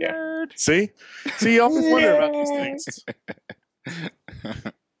 nice. Nerd. See, you always wonder about these things.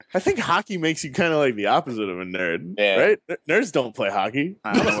 I think hockey makes you kind of like the opposite of a nerd, right? Nerds don't play hockey.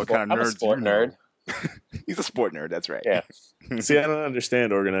 I don't know what kind of nerds. I'm a sport nerd. He's a sport nerd. That's right. Yeah. See, I don't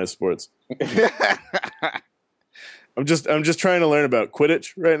understand organized sports. I'm just trying to learn about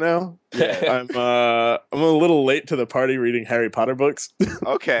Quidditch right now. Yeah. I'm a little late to the party reading Harry Potter books.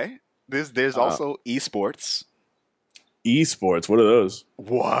 Okay. There's also esports. Esports? What are those?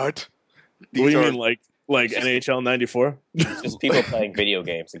 What? What do you mean, like NHL '94? Just people playing video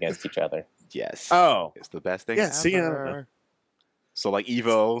games against each other. Yes. Oh, it's the best thing. Yeah. Ever. See, so like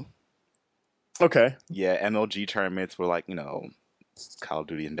Evo. Okay. Yeah, MLG tournaments were like Call of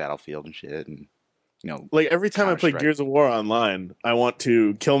Duty and Battlefield and shit, and like every time I play Gears of War online, I want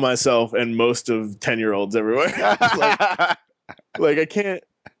to kill myself and most of 10-year-olds everywhere. like I can't.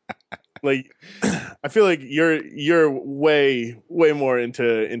 Like, I feel like you're way more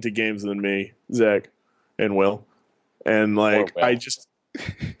into games than me, Zach and Will, and like Will. I just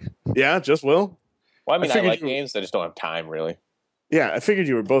just Will. Well, I mean, I like games, I just don't have time really. Yeah, I figured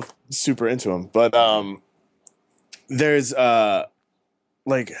you were both super into them, but there's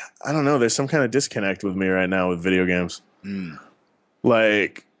like I don't know, there's some kind of disconnect with me right now with video games.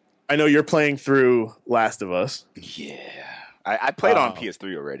 Like, I know you're playing through Last of Us. Yeah, I played on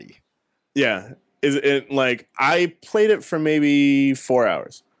PS3 already. Yeah. Is it like I played it for maybe 4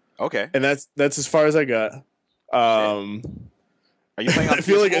 hours. Okay. And that's as far as I got. Are you playing on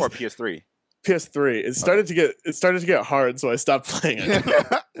PS4 or PS3? PS3. It started to get hard, so I stopped playing it.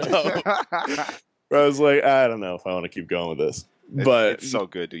 Where I was like, I don't know if I want to keep going with this. But it's so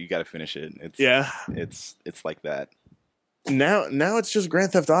good, dude. You got to finish it. It's like that. Now it's just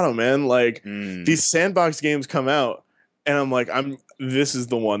Grand Theft Auto, man. Like these sandbox games come out and I'm like, this is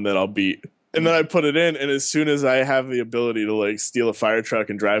the one that I'll beat. And then I put it in, and as soon as I have the ability to like steal a fire truck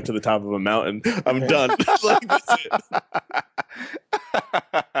and drive to the top of a mountain, I'm done. Like, that's it.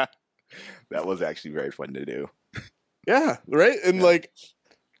 That was actually very fun to do. Yeah, right? And like,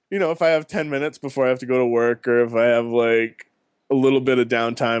 if I have 10 minutes before I have to go to work, or if I have like a little bit of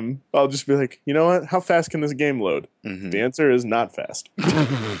downtime, I'll just be like, you know what? How fast can this game load? The answer is not fast.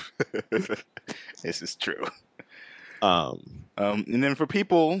 This is true. And then for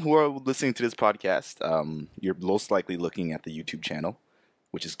people who are listening to this podcast, you're most likely looking at the YouTube channel,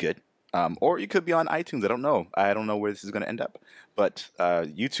 which is good. Or you could be on iTunes. I don't know. I don't know where this is going to end up. But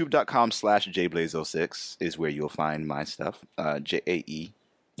youtube.com/jblaze06 is where you'll find my stuff. JAEBLAZE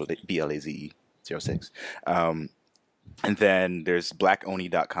 06. And then there's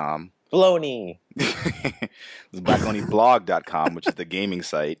blackoni.com. Baloney. There's blackoniblog.com, which is the gaming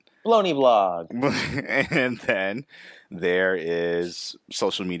site. Baloney blog. And then there is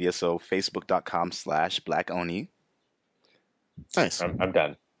social media, so facebook.com/blackoni. Nice. I'm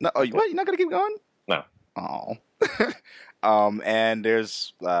done. No, what? You're not gonna keep going? No. Oh. And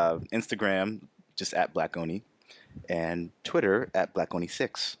there's Instagram, just at blackoni, and Twitter at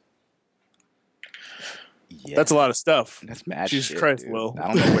blackoni6. Yeah. That's a lot of stuff. That's mad Jesus shit, Christ, dude. Will. I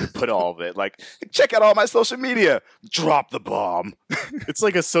don't know where to put all of it. Like, check out all my social media. Drop the bomb. It's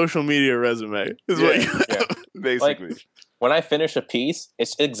like a social media resume. Basically. Like, when I finish a piece,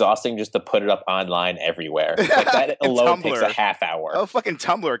 it's exhausting just to put it up online everywhere. Like, that alone takes a half hour. A fucking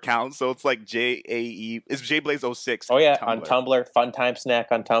Tumblr account, so it's like JAE. It's JBlaze06. Oh yeah, on Tumblr. Fun Time Snack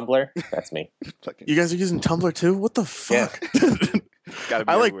on Tumblr. That's me. You guys are using Tumblr too? What the fuck? Yeah. gotta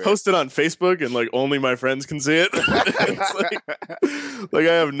be I like everywhere. post it on Facebook and like only my friends can see it. It's like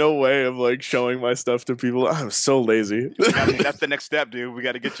I have no way of like showing my stuff to people. I'm so lazy. That's the next step, dude. We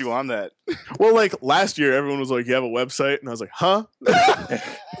got to get you on that. Well, like last year, everyone was like, "You have a website," and I was like, "Huh?"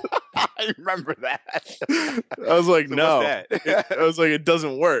 I remember that. I was like, So "No." what's that? I was like, "It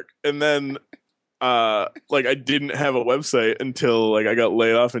doesn't work." And then, like, I didn't have a website until like I got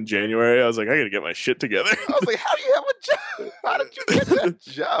laid off in January. I was like, "I got to get my shit together." I was like, how do you have a job? How did you get that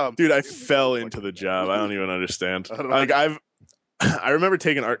job? Dude, I fell into the job. I don't even understand. I don't Like, I remember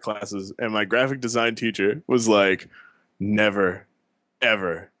taking art classes, and my graphic design teacher was like, "Never,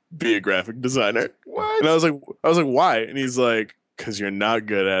 ever be a graphic designer." What? And I was like, "Why?" And he's like, "Because you're not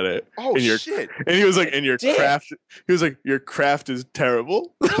good at it." Oh, and shit. And he was like, "And your Dick. craft." He was like, "Your craft is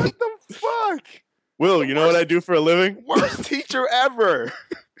terrible." What the fuck? Will, you know what I do for a living? Worst teacher ever.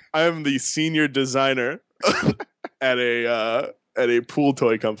 I am the senior designer at a pool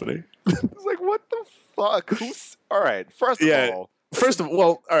toy company. It's like, what the fuck? Who's all right? First of Yeah. all,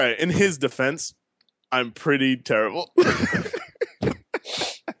 All right. In his defense, I'm pretty terrible.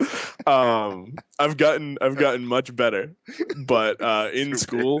 I've gotten much better, but in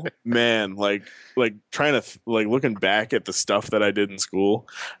school, man, like trying to like looking back at the stuff that I did in school,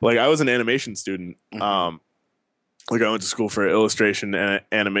 like I was an animation student. Mhm. Like I went to school for illustration and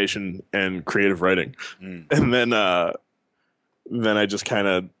animation and creative writing, and then I just kind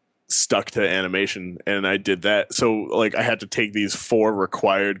of stuck to animation and I did that. So like I had to take these 4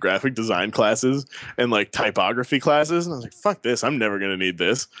 required graphic design classes and like typography classes, and I was like, fuck this, I'm never gonna need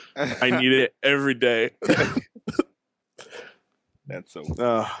this. I need it every day. That's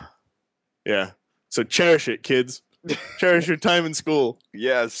so. Yeah. So cherish it, kids. Cherish your time in school.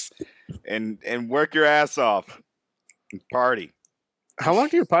 Yes, and work your ass off. And party. How long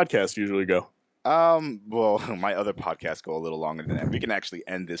do your podcasts usually go? Well, my other podcasts go a little longer than that. We can actually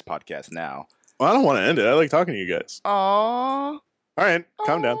end this podcast now. Well, I don't want to end it. I like talking to you guys. Aww. All right,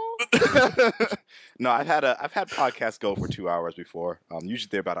 calm down. No, I've had podcasts go for 2 hours before. Usually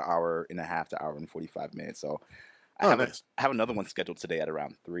they're about an hour and a half to hour and 45 minutes. So I Nice. have another one scheduled today at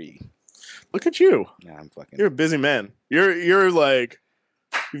around 3. Look at you. Yeah, I'm fucking. You're a busy man. You're like,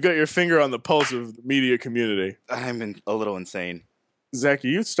 you've got your finger on the pulse of the media community. A little insane. Zach, are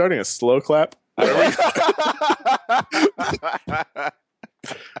you starting a slow clap? I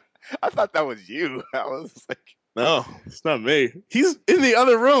thought that was you. I was like, No, it's not me. He's in the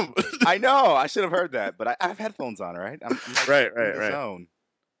other room. I know. I should have heard that, but I have headphones on, right? I'm like Right. in the zone.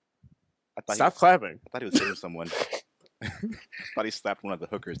 Stop clapping. I thought he was hitting someone. I thought he slapped one of the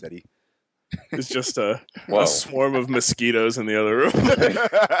hookers that he. It's just a Whoa. swarm of mosquitoes in the other room.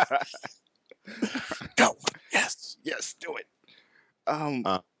 Go. Yes. Yes, do it.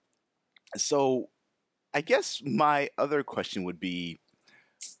 So I guess my other question would be,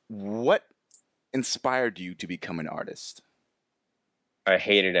 what inspired you to become an artist? I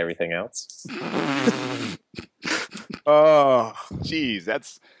hated everything else. Oh, Jeez,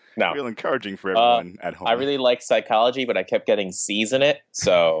 that's No. real encouraging for everyone at home. I really liked psychology, but I kept getting C's in it,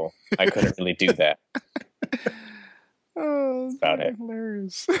 so I couldn't really do that. Oh, That's about it.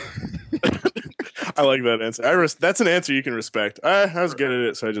 hilarious. I like that answer. That's an answer you can respect. I was good at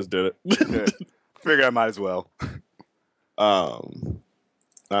it, so I just did it. Yeah. Figure I might as well. I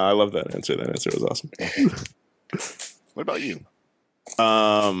love that answer. That answer was awesome. What about you?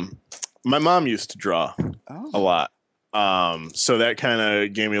 My mom used to draw a lot. So that kind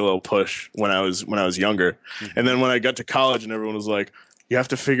of gave me a little push when I was younger. And then when I got to college and everyone was like, you have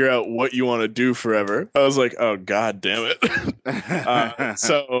to figure out what you want to do forever. I was like, oh, God damn it.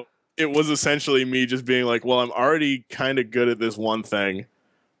 So it was essentially me just being like, well, I'm already kind of good at this one thing.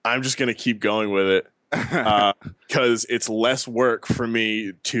 I'm just going to keep going with it. Because it's less work for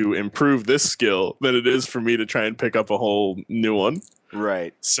me to improve this skill than it is for me to try and pick up a whole new one.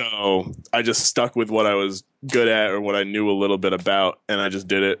 Right. So I just stuck with what I was good at or what I knew a little bit about, and I just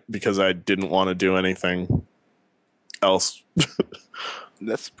did it because I didn't want to do anything else.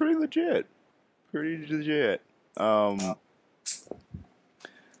 That's pretty legit. Pretty legit.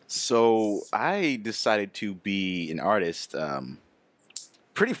 So I decided to be an artist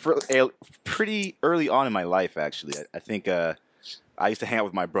pretty early on in my life, actually. I think I used to hang out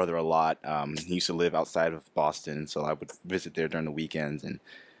with my brother a lot. He used to live outside of Boston, so I would visit there during the weekends, and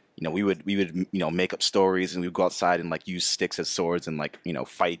we would make up stories, and we would go outside and like use sticks as swords and like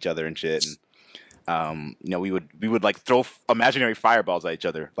fight each other and shit. And we would like throw imaginary fireballs at each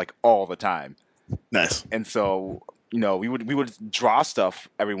other like all the time. Nice. And so we would draw stuff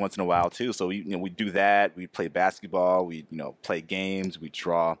every once in a while too. So we'd do that. We'd play basketball. We'd play games. We'd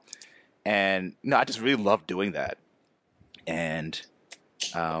draw, and I just really loved doing that. And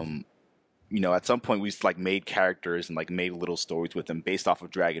At some point we just like made characters and like made little stories with them based off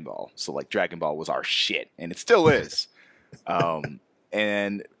of Dragon Ball. So like Dragon Ball was our shit, and it still is.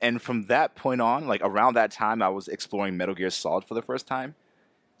 And from that point on, like around that time, I was exploring Metal Gear Solid for the first time.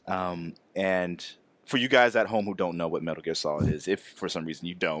 And for you guys at home who don't know what Metal Gear Solid is, if for some reason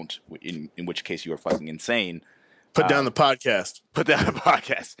you don't, in which case you are fucking insane, Put down the podcast. Put down the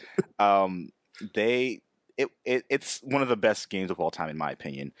podcast. It's one of the best games of all time, in my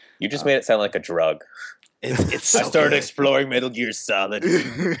opinion. You just made it sound like a drug. It's so I started good. exploring Metal Gear Solid.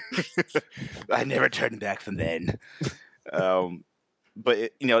 I never turned back from then.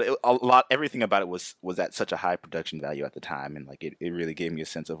 But everything about it was at such a high production value at the time, and like it really gave me a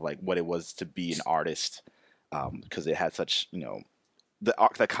sense of like what it was to be an artist, because it had such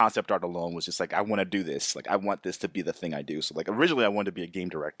the concept art alone was just like, I want to do this, like I want this to be the thing I do. So like originally I wanted to be a game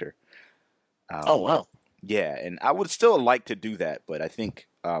director. Oh wow. Yeah, and I would still like to do that, but I think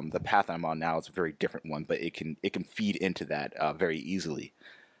the path I'm on now is a very different one. But it can feed into that very easily,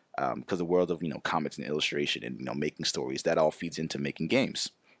 because the world of comics and illustration and making stories, that all feeds into making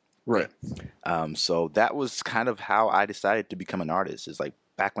games. Right. So that was kind of how I decided to become an artist. Is like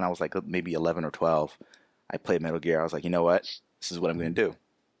back when I was like maybe 11 or 12, I played Metal Gear. I was like, you know what, this is what I'm going to do.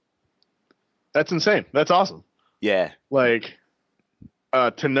 That's insane. That's awesome. Yeah. Like.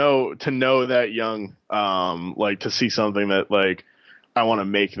 To know that young, like to see something that like I want to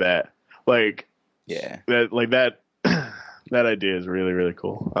make that, like that idea is really, really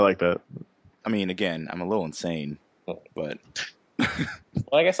cool. I like that. I mean, again, I'm a little insane, but well,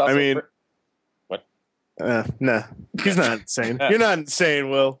 I guess also what? Nah, he's not insane. You're not insane,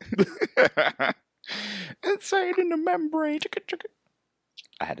 Will. Insane in the membrane.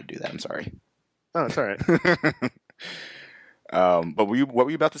 I had to do that. I'm sorry. Oh, it's all right. But what were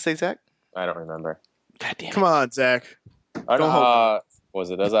you about to say, Zach? I don't remember. God damn it. Come on, Zach. What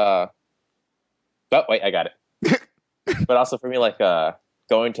was it? Oh, wait, I got it. But also for me, like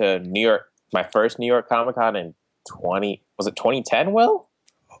going to New York, my first New York Comic Con in 2010, Will?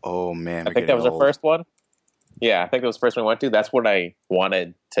 Oh man, I think that was the first one. Yeah, I think it was the first one I went to. That's when I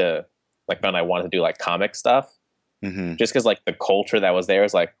wanted to, found I wanted to do like comic stuff. Mm-hmm. Just because like the culture that was there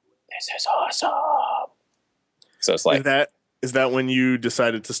is like, this is awesome. So it's like Is that when you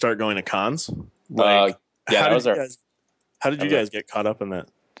decided to start going to cons? Yeah, how did you guys get caught up in that?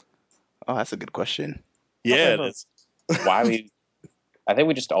 Oh, that's a good question. Yeah, it is. I think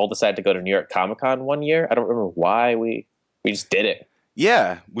we just all decided to go to New York Comic Con one year. I don't remember why we just did it.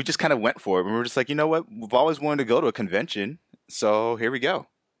 Yeah, we just kind of went for it. We were just like, you know what? We've always wanted to go to a convention, so here we go.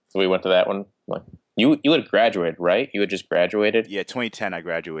 So we went to that one. Like you had graduated, right? You had just graduated. Yeah, 2010 I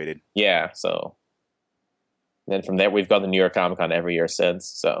graduated. Yeah, so. Then from there, we've gone to New York Comic Con every year since.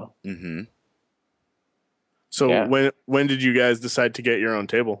 So, So yeah. When did you guys decide to get your own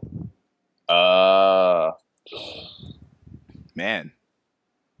table? Man,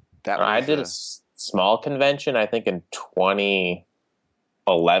 I did a small convention. I think in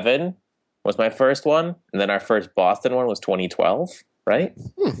 2011 was my first one, and then our first Boston one was 2012. Right?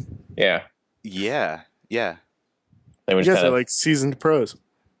 Yeah. Yeah. Yeah. You guys are like seasoned pros.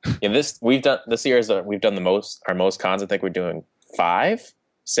 Yeah, this year we've done our most cons. I think we're doing 5,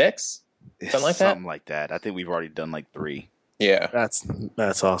 6, something like that. Something like that. I think we've already done like 3. Yeah, that's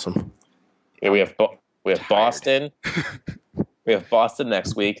awesome. Yeah, we have Boston. We have Boston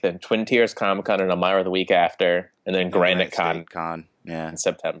next week, then Twin Tiers Comic Con in Elmira the week after, and then Granite Con in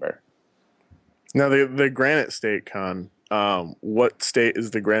September. Now the Granite State Con. What state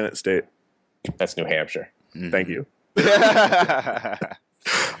is the Granite State? That's New Hampshire. Mm-hmm. Thank you.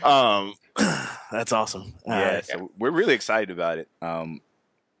 That's awesome. So we're really excited about it.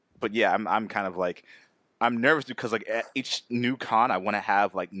 But yeah, I'm kind of like, I'm nervous because like at each new con I want to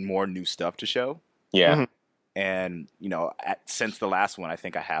have like more new stuff to show. Yeah. Mm-hmm. And since the last one, I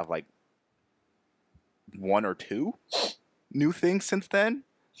think I have like 1 or 2 new things since then.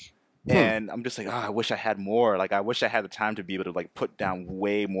 And I'm just like, I wish I had more. Like I wish I had the time to be able to like put down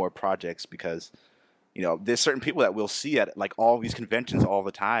way more projects, because there's certain people that we'll see at like all these conventions all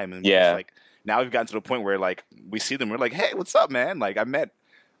the time, and it's like now we've gotten to the point where like we see them, we're like, hey, what's up, man? Like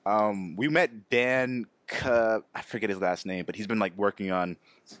we met Dan, I forget his last name, but he's been like working on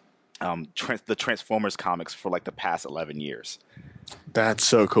the Transformers comics for like the past 11 years. That's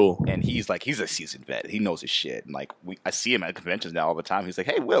so cool. And he's a seasoned vet. He knows his shit. And like I see him at conventions now all the time. He's like,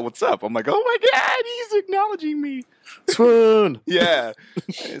 hey, Will, what's up? I'm like, oh my God, he's acknowledging me. Swoon. Yeah.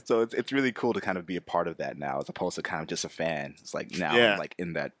 So it's really cool to kind of be a part of that now, as opposed to kind of just a fan. It's like now I'm like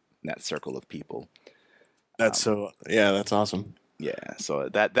in that circle of people. That's that's awesome. Yeah. So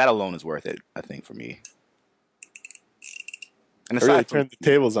that alone is worth it, I think, for me. And I really aside from turned the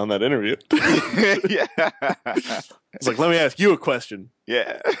tables on that interview. yeah, It's like, let me ask you a question.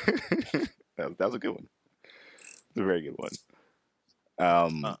 yeah, that was a good one. It's a very good one.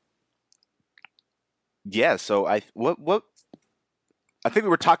 Yeah. So what I think we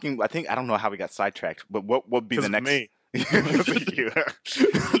were talking. I don't know how we got sidetracked, but what would be the Because of next? me. Thank you.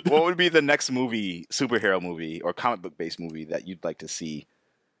 What would be the next movie, superhero movie or comic book based movie that you'd like to see?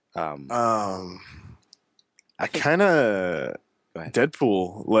 I think- kind of Go ahead.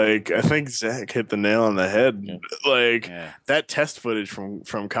 Deadpool. Like, I think Zach hit the nail on the head. Yeah. Like, Yeah, that test footage from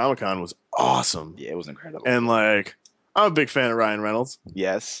Comic-Con was awesome. yeah, it was incredible. And like, I'm a big fan of Ryan Reynolds.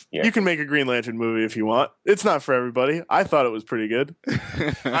 Yes. Yeah. You can make a Green Lantern movie if you want. It's not for everybody. I thought it was pretty good.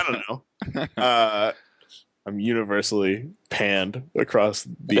 I don't know. I'm universally panned across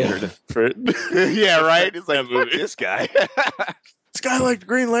the internet for it. Yeah, right. It's like That fuck movie. this guy. This guy liked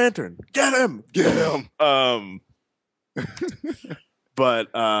Green Lantern. Get him. Get him. But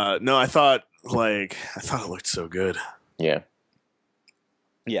no, I thought it looked so good. Yeah.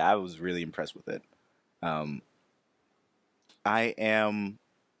 Yeah, I was really impressed with it. I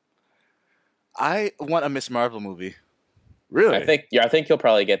want a Miss Marvel movie. Really? I think you'll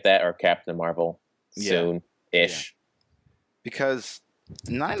probably get that or Captain Marvel soon-ish. Because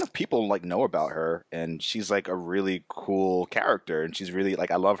not enough people like know about her, and she's like a really cool character, and she's really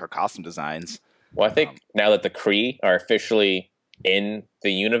like I love her costume designs. Well, I think now that the Kree are officially in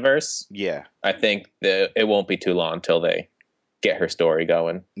the universe, Yeah, I think it won't be too long until they get her story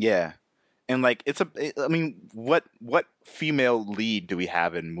going. yeah, and like I mean, what female lead do we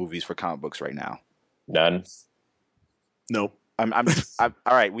have in movies for comic books right now? None. Nope. I'm all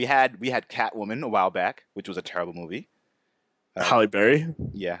right. We had Catwoman a while back, which was a terrible movie. Halle Berry.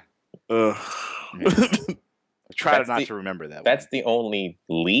 Yeah, Ugh. try That's not the- to remember that. That's the only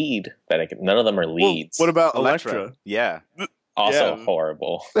lead that I can. None of them are leads. What about Elektra. Elektra? Yeah, Also Yeah.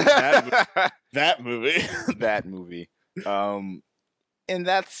 horrible. That movie. that movie. And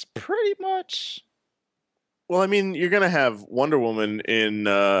that's pretty much. Well, I mean, you're gonna have Wonder Woman in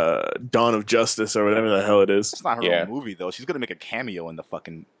Dawn of Justice or whatever the hell it is. It's not her Yeah. own movie though. She's gonna make a cameo in the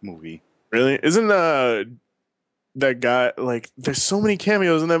fucking movie. Really? Isn't that guy like? There's so many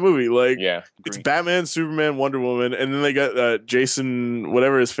cameos in that movie. Like, Yeah. it's Green- Batman, Superman, Wonder Woman, and then they got Jason,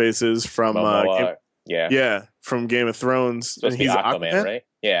 whatever his face is from Momoa, yeah. from Game of Thrones, Supposed and to be he's Aquaman, right?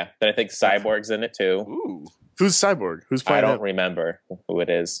 Yeah. Then I think Cyborg's in it too. Ooh. Who's Cyborg? Who's I playing don't him? remember who it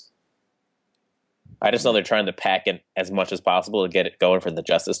is. I just know they're trying to pack in as much as possible to get it going for the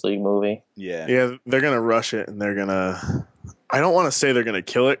Justice League movie. Yeah. Yeah, they're gonna rush it, and they're gonna. I don't want to say they're gonna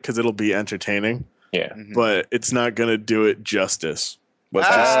kill it because it'll be entertaining, Yeah. Mhm. but it's not gonna do it justice. Let's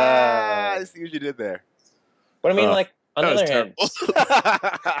just- I see what you did there. But I mean, like on the That was other hand,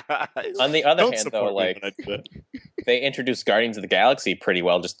 terrible. on the other Don't hand, support though, me like when I do that. they introduced Guardians of the Galaxy pretty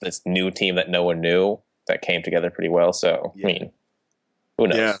well. Just this new team that no one knew that came together pretty well. So Yeah. I mean, who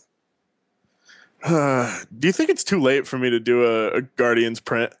knows? Yeah. Do you think it's too late for me to do a Guardians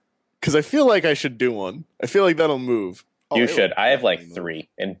print? Because I feel like I should do one. I feel like that'll move. You it will should. I have like definitely move. 3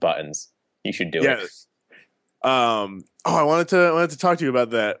 in buttons. You should do Yeah. it. I wanted to talk to you about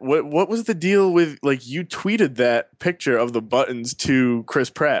that. What was the deal with like you tweeted that picture of the buttons to Chris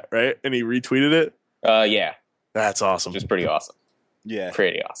Pratt, right? And he retweeted it. Yeah, That's awesome. just pretty awesome. Yeah.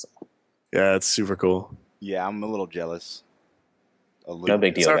 Pretty awesome. Yeah, it's super cool. Yeah, I'm a little jealous. A little No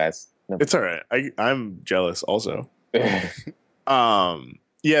big bit. deal, Sorry. guys. No. It's all right. I'm jealous also. Yeah.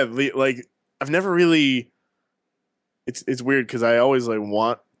 Yeah, like I've never really. It's weird because I always like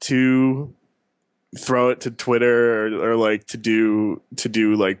want to throw it to Twitter or like to do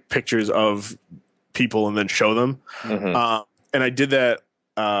like pictures of people and then show them. Mhm. And I did that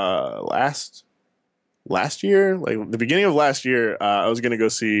last year, like the beginning of last year. I was gonna go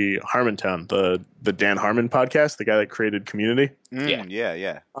see Harmontown, the Dan Harmon podcast, the guy that created Community.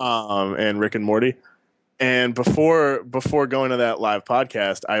 Yeah. And Rick and Morty. And before going to that live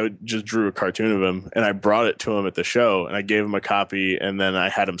podcast, I just drew a cartoon of him and I brought it to him at the show and I gave him a copy and then I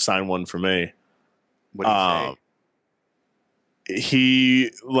had him sign one for me. What do you say?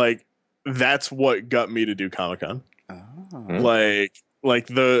 He like that's what got me to do Comic-Con. Oh. Like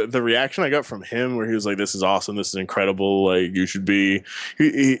the reaction I got from him where he was like, "This is awesome, this is incredible, like you should be,"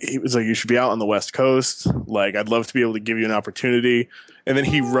 he was like, "You should be out on the West Coast, like I'd love to be able to give you an opportunity." And then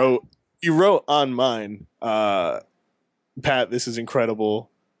he wrote on mine, "Pat, this is incredible,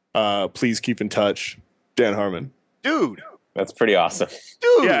 please keep in touch, Dan Harmon." Dude. That's pretty awesome.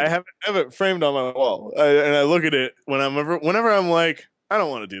 Dude. Yeah, I have it framed on my wall, and I look at it whenever I'm like, I don't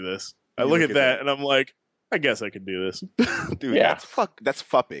want to do this. I You look at that and I'm like, I guess I could do this. Dude, Yeah. that's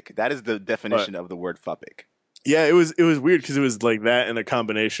fuppic. That is the definition of the word fuppic. Yeah, it was weird because it was like that and a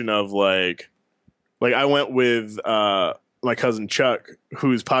combination of like I went with my cousin Chuck,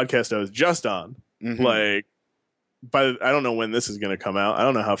 whose podcast I was just on. Mm-hmm. Like, I don't know when this is going to come out. I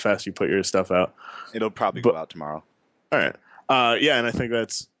don't know how fast you put your stuff out. It'll probably go out tomorrow. All right. Yeah, and I think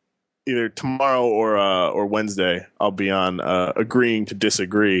that's either tomorrow or Wednesday. I'll be on Agreeing to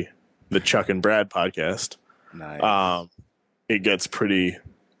Disagree, the Chuck and Brad podcast. Nice. It gets pretty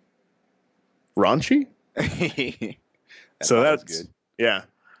raunchy. So that's good. Yeah.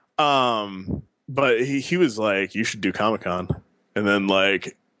 But he was like, you should do Comic-Con. And then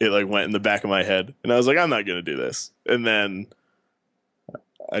like it like went in the back of my head. And I was like, I'm not gonna do this. And then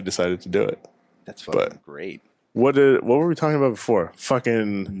I decided to do it. That's fucking great. What were we talking about before?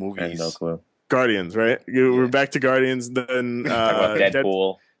 Fucking I have no clue. Guardians, right? We're back to Guardians, then Talk about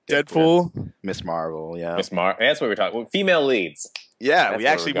Deadpool. Miss Marvel, yeah. That's what we're talking about. Female leads. Yeah, That's we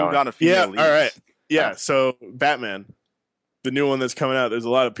where actually we're moved going. on to female leads. All right. Yeah, so Batman, the new one that's coming out, there's a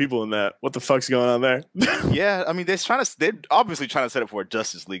lot of people in that. What the fuck's going on there? Yeah, I mean, they're obviously trying to set up for a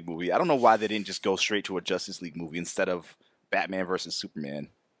Justice League movie. I don't know why they didn't just go straight to a Justice League movie instead of Batman versus Superman.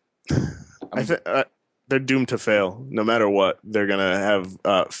 I think they're doomed to fail. No matter what, they're gonna have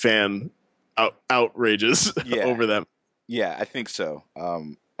fan outrages over them. Yeah, I think so.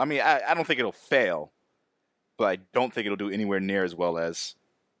 I mean, I don't think it'll fail, but I don't think it'll do anywhere near as well as,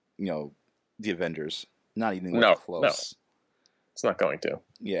 the Avengers. Not even close. No, it's not going to.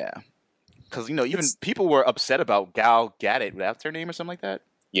 Yeah, because even people were upset about Gal Gadot. That's her name or something like that.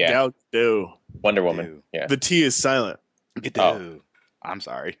 Yeah, Gal Gadot. Wonder Woman. Yeah, the T is silent. Gadot. Oh. I'm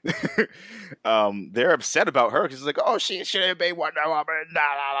sorry. They're upset about her because it's like, oh, she shouldn't be Wonder Woman. Nah,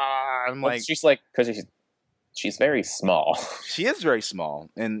 nah, nah. I'm like, she's like, because she's very small. She is very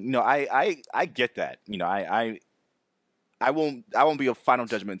small, and I get that. I won't be a final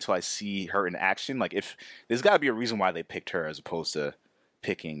judgment until I see her in action. Like, if there's got to be a reason why they picked her as opposed to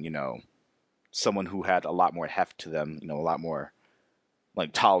picking, someone who had a lot more heft to them, a lot more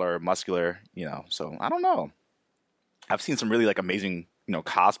like taller, muscular, So I don't know. I've seen some really like amazing,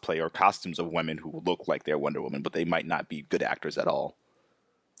 cosplay or costumes of women who look like they're Wonder Woman, but they might not be good actors at all.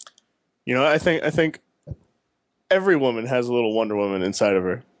 I think every woman has a little Wonder Woman inside of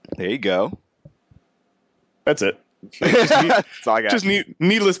her. There you go. That's it. That's all I got. Just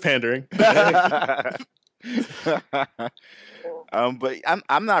needless pandering. But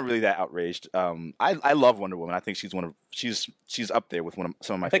I'm not really that outraged. I love Wonder Woman. I think she's up there with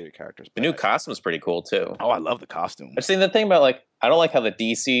some of my favorite characters. The new costume is pretty cool too. Oh, I love the costume. I've seen the thing about I don't like how the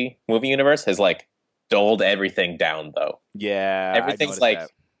DC movie universe has dulled everything down though. Yeah, everything's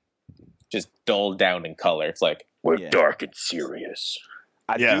just dulled down in color. It's we're dark and serious.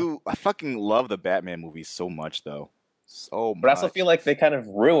 I fucking love the Batman movies so much though. So much. But I also feel like they kind of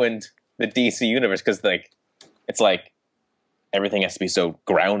ruined the DC universe because it's everything has to be so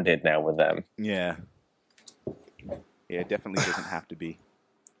grounded now with them. Yeah. Yeah, it definitely doesn't have to be.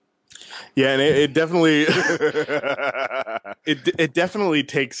 Yeah, and it definitely it definitely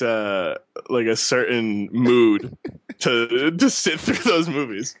takes a certain mood to sit through those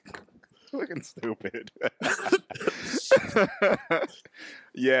movies. Fucking stupid.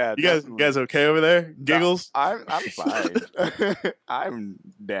 Yeah, you guys okay over there? Giggles? No, I'm fine. I'm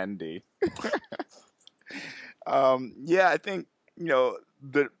dandy. Yeah, I think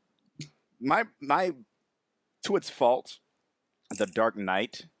my to its fault, The Dark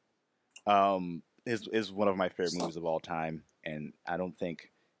Knight is one of my favorite movies of all time, and I don't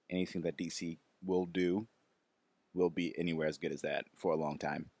think anything that DC will do will be anywhere as good as that for a long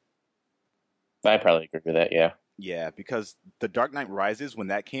time. I probably agree with that. Yeah. Yeah, because The Dark Knight Rises, when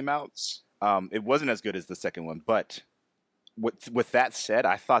that came out, it wasn't as good as the second one. But with that said,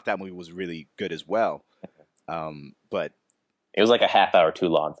 I thought that movie was really good as well. But it was like a half hour too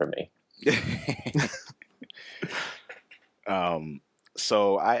long for me.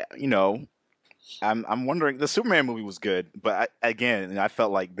 So I'm wondering. The Superman movie was good, but I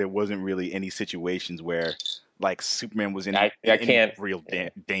felt like there wasn't really any situations where Superman was in real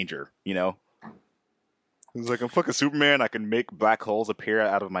danger. It was like, I'm fucking Superman. I can make black holes appear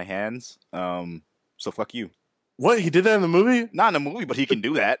out of my hands. So fuck you. What? He did that in the movie? Not in the movie, but he can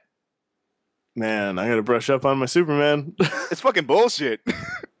do that. Man, I gotta brush up on my Superman. It's fucking bullshit.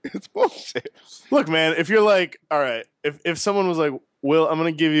 It's bullshit. Look, man, if you're all right, if someone was like, Will, I'm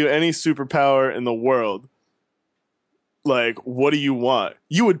gonna give you any superpower in the world, what do you want?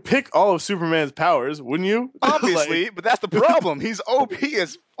 You would pick all of Superman's powers, wouldn't you? Obviously, but that's the problem. He's OP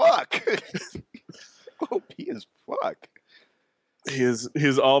as fuck. OP as fuck. He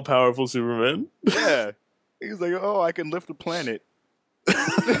is all powerful Superman. Yeah. He's like, oh, I can lift a planet.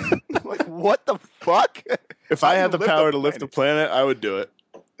 Like, what the fuck? If How I do had you the lift power a to lift a planet? planet, I would do it.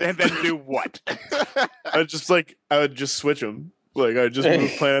 And then do what? I would just switch them. Like I would just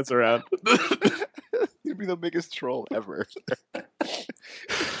move planets around. You'd be the biggest troll ever.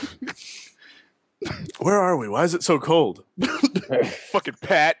 Where are we? Why is it so cold? Fucking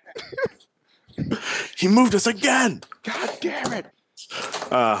Pat. He moved us again. God damn it.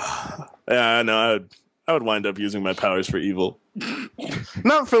 Yeah, no, I would wind up using my powers for evil.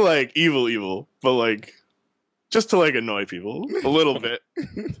 Not for like evil, but like just to like annoy people a little bit.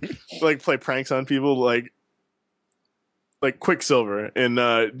 Like play pranks on people, like Quicksilver. And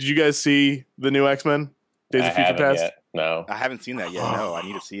did you guys see the new X-Men? Days I of Future haven't Past? yet. No. I haven't seen that yet. No, I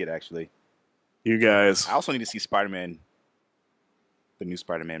need to see it actually. You guys. I also need to see Spider-Man, the new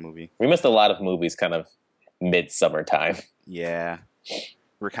Spider-Man movie. We missed a lot of movies kind of mid-summer time. Yeah.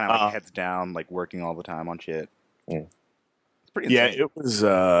 We're kind of like heads down, like working all the time on shit. Mm. It's pretty insane.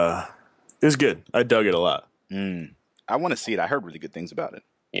 Yeah, it was good. I dug it a lot. I want to see it. I heard really good things about it.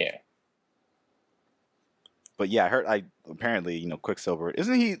 Yeah. But yeah, apparently, Quicksilver.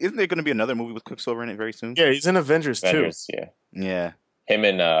 Isn't there going to be another movie with Quicksilver in it very soon? Yeah, he's in Avengers too. Yeah. Yeah. Him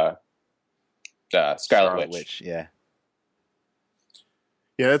and Scarlet Witch. Yeah.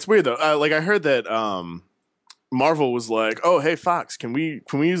 Yeah, that's weird though. Like I heard that Marvel was like, "Oh, hey Fox, can we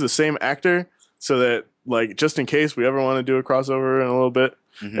use the same actor so that like just in case we ever want to do a crossover in a little bit?"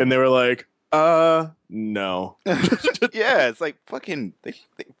 Mm-hmm. And they were like, no. Yeah, it's like fucking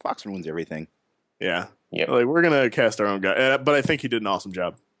Fox ruins everything. Yeah. Yep. Like we're gonna cast our own guy, but I think he did an awesome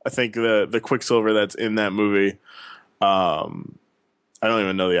job. I think the Quicksilver that's in that movie, I don't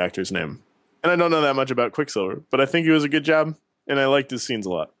even know the actor's name, and I don't know that much about Quicksilver, but I think he was a good job, and I liked his scenes a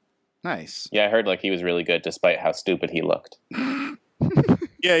lot. Nice. Yeah, I heard like he was really good despite how stupid he looked.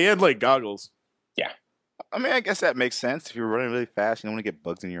 Yeah, he had like goggles. Yeah. I mean, I guess that makes sense. If you're running really fast, you don't want to get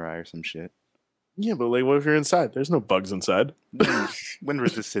bugs in your eye or some shit. Yeah, but like, what if you're inside? There's no bugs inside. Wind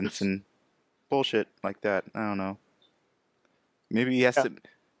resistance and bullshit like that. I don't know. Maybe he has to.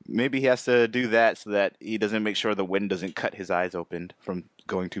 Maybe he has to do that so that he doesn't make sure the wind doesn't cut his eyes open from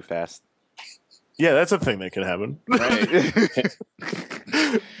going too fast. Yeah, that's a thing that can happen. Right.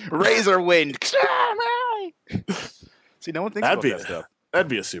 Razor wind. See, no one thinks about that stuff. That'd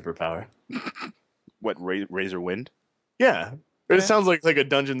be a superpower. What, razor wind? Yeah. It sounds like a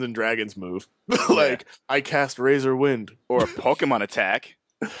Dungeons and Dragons move. Like, I cast Razor Wind. Or a Pokemon attack.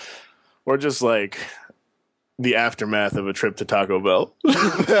 Or just like the aftermath of a trip to Taco Bell.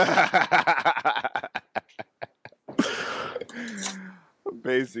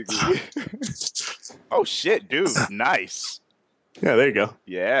 Basically. Oh shit, dude. Nice. Yeah, there you go.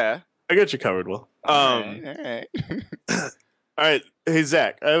 Yeah. I got you covered, Will. All right. All right. Hey,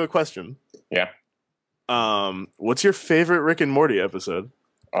 Zach, I have a question. Yeah. What's your favorite Rick and Morty episode?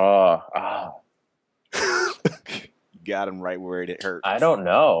 You got him right where it hurts. I don't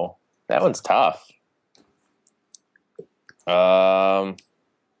know. That one's tough. All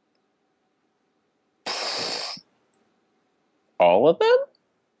of them?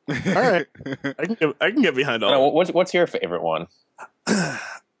 All right. I can get behind all. What's your favorite one?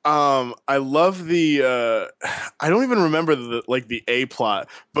 I love the I don't even remember the A plot,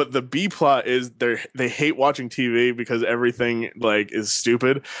 but the B plot is they hate watching TV because everything like is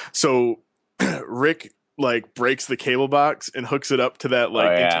stupid. So Rick like breaks the cable box and hooks it up to that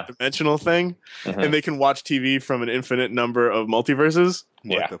like interdimensional thing, and they can watch TV from an infinite number of multiverses.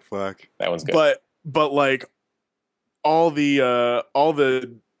 What the fuck? That one's good. But like all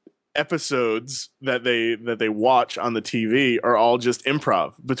the episodes that they watch on the TV are all just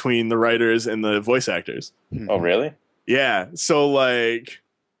improv between the writers and the voice actors. Oh, really? Yeah. So like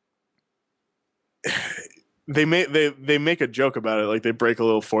they make a joke about it, like they break a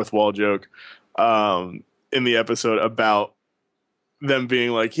little fourth wall joke in the episode about them being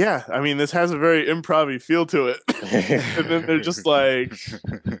like, yeah, I mean, this has a very improv-y feel to it. And then they're just like,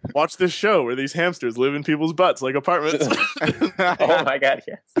 watch this show where these hamsters live in people's butts like apartments. Oh my god,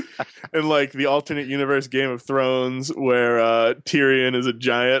 yes. And like the alternate universe Game of Thrones where Tyrion is a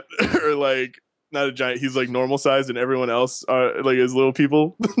giant, or like not a giant, he's like normal sized and everyone else are like is little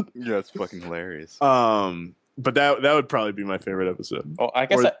people. Yeah, it's fucking hilarious. But that would probably be my favorite episode. Oh, I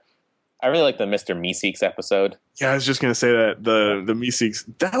guess I really like the Mr. Meeseeks episode. Yeah, I was just gonna say that the Meeseeks,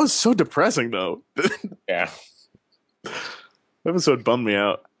 that was so depressing though. Yeah, that episode bummed me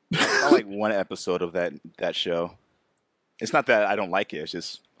out. I like one episode of that show. It's not that I don't like it. It's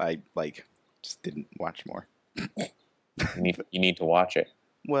just I just didn't watch more. you need to watch it.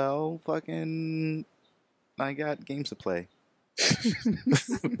 Well, fucking, I got games to play.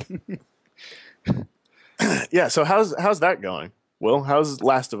 Yeah. So how's that going? Will, how's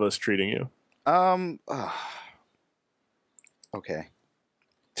Last of Us treating you? Um. Okay.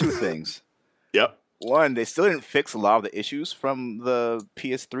 Two things. Yep. One, they still didn't fix a lot of the issues from the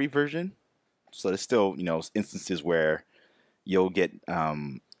PS3 version, so there's still instances where you'll get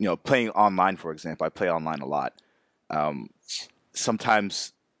playing online, for example. I play online a lot.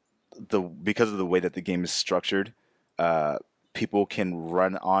 Sometimes because of the way that the game is structured, people can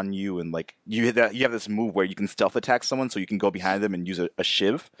run on you, and like you have this move where you can stealth attack someone, so you can go behind them and use a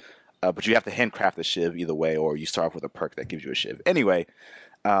shiv, but you have to handcraft a shiv either way, or you start off with a perk that gives you a shiv. Anyway,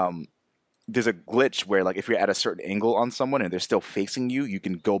 there's a glitch where like if you're at a certain angle on someone and they're still facing you, you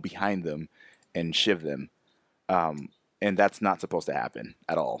can go behind them and shiv them, and that's not supposed to happen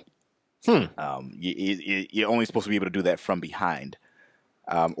at all. You're only supposed to be able to do that from behind,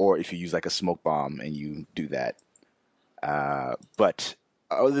 or if you use like a smoke bomb and you do that. But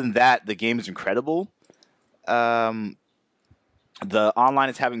other than that, the game is incredible. The online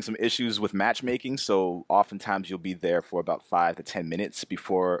is having some issues with matchmaking, so oftentimes you'll be there for about 5 to 10 minutes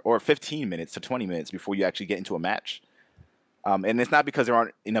before, or 15 minutes to 20 minutes before you actually get into a match. And it's not because there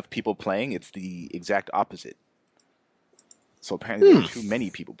aren't enough people playing; it's the exact opposite. So apparently there are too many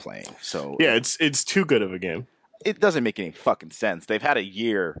people playing. So yeah, it's too good of a game. It doesn't make any fucking sense. They've had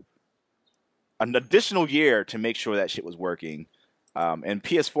an additional year to make sure that shit was working. And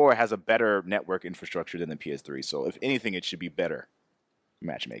PS4 has a better network infrastructure than the PS3. So if anything, it should be better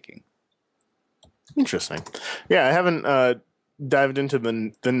matchmaking. Interesting. Yeah, I haven't dived into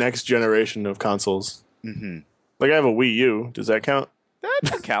the next generation of consoles. Mm-hmm. Like I have a Wii U. Does that count?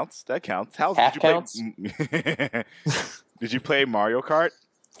 That counts. That counts. Half counts? Did you play Mario Kart?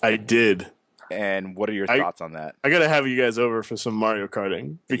 I did. And what are your thoughts on that? I gotta have you guys over for some Mario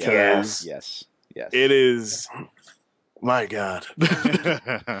Karting because yes, it is. My God,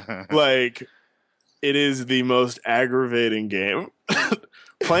 like it is the most aggravating game.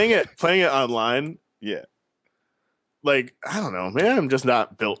 playing it online. Yeah. Like I don't know, maybe I'm just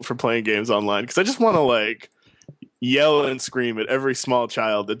not built for playing games online because I just want to like yell and scream at every small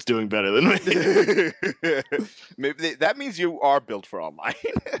child that's doing better than me. Maybe that means you are built for online.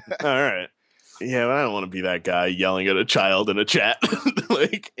 All right. Yeah, but I don't want to be that guy yelling at a child in a chat.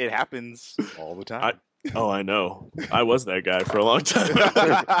 Like it happens all the time. I know. I was that guy for a long time.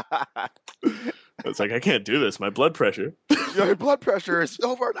 It's like I can't do this. My blood pressure. Your blood pressure is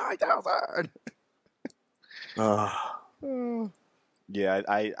over 9,000. Yeah,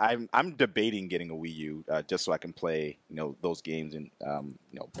 I'm debating getting a Wii U just so I can play those games and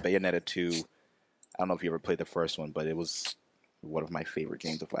Bayonetta 2. I don't know if you ever played the first one, but it was one of my favorite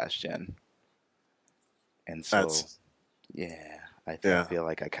games of last gen. And so, I feel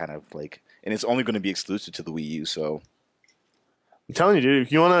like I kind of like, and it's only going to be exclusive to the Wii U. So I'm telling you, dude,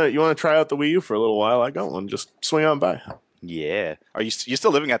 if you wanna try out the Wii U for a little while, I got one. Just swing on by. Yeah, you're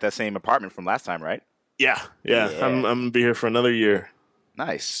still living at that same apartment from last time, right? Yeah. I'm gonna be here for another year.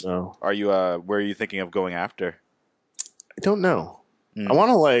 Nice. So, are you? Where are you thinking of going after? I don't know. I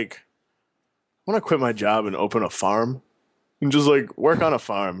want to quit my job and open a farm. And just like work on a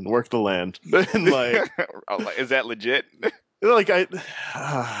farm and work the land. And like, is that legit? Like I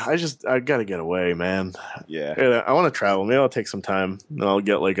gotta get away, man. Yeah. I want to travel. Maybe I'll take some time and I'll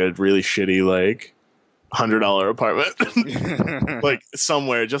get like a really shitty like $100 apartment, like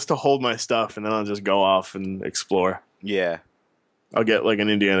somewhere just to hold my stuff, and then I'll just go off and explore. Yeah. I'll get like an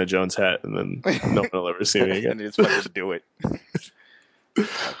Indiana Jones hat, and then no one will ever see me again. And it's fucking do it.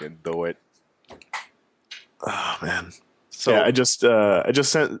 Fucking do it. Oh man. So yeah, I just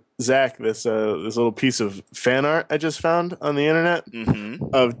sent Zach this little piece of fan art I just found on the internet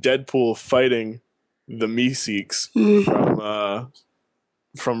of Deadpool fighting the Meeseeks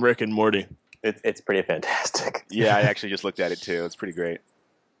from Rick and Morty. It's pretty fantastic. Yeah, I actually just looked at it too. It's pretty great.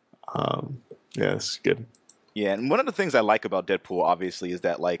 Yeah, it's good. Yeah, and one of the things I like about Deadpool, obviously, is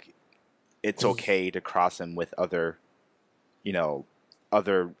that like it's okay to cross him with other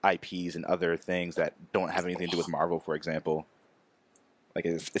IPs and other things that don't have anything to do with Marvel, for example. Like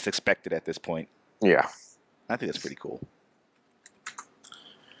it's expected at this point. Yeah, I think that's pretty cool.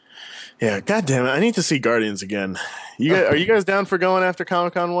 Yeah, God damn it! I need to see Guardians again. Are you guys down for going after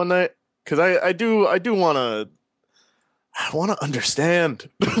Comic-Con one night? Because I do want to understand.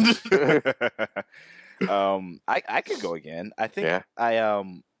 I could go again. I think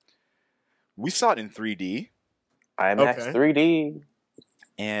we saw it in 3D. IMAX 3D.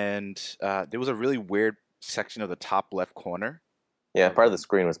 And there was a really weird section of the top left corner. Yeah, part of the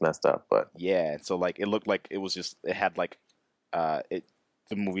screen was messed up, but yeah, so like it looked like it had like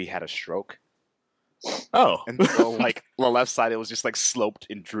the movie had a stroke. Oh. And so like the left side, it was just like sloped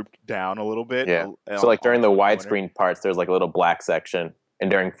and drooped down a little bit. Yeah. So like during the widescreen parts, there's like a little black section, and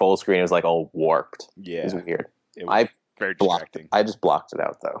during full screen, it was like all warped. Yeah, it was weird. It was very distracting. I just blocked it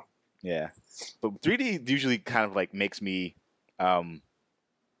out though. Yeah, but 3D usually kind of like makes me, kind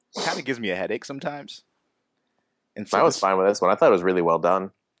of gives me a headache sometimes. And so I was fine with this one. I thought it was really well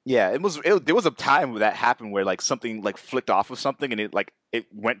done. Yeah, it was. There was a time that happened where like something like flicked off of something and it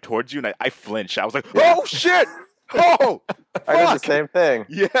went towards you and I flinched. I was like, oh shit! Oh, I did the same thing.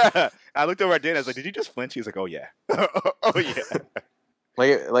 Yeah, I looked over at Dan. I was like, did you just flinch? He was like, oh yeah, oh yeah.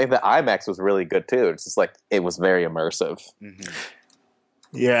 Like the IMAX was really good too. It's just like it was very immersive. Mm-hmm.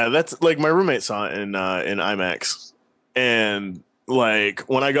 Yeah, that's like my roommate saw it in IMAX, and like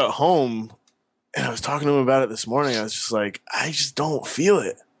when I got home and I was talking to him about it this morning, I was just like, I just don't feel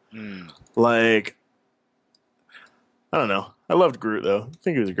it. Like, I don't know. I loved Groot though. I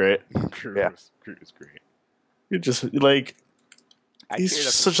think he was great. Groot was great. You just like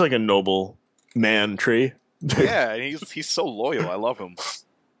he's such like a noble man tree. Yeah, and he's so loyal. I love him.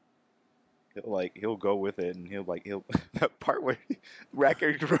 He'll go with it, and he'll that part where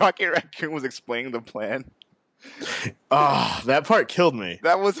Rocket Raccoon was explaining the plan. Oh, that part killed me.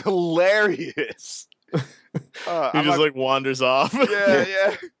 That was hilarious. He just like wanders off.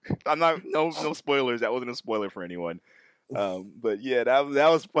 Yeah. I'm not no spoilers. That wasn't a spoiler for anyone. But yeah, that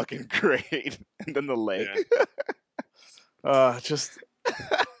was fucking great. And then the leg. Yeah. Just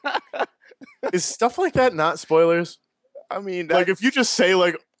is stuff like that not spoilers? I mean, like if you just say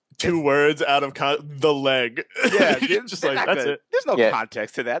like two words out of the leg, yeah, just like that's it. There's no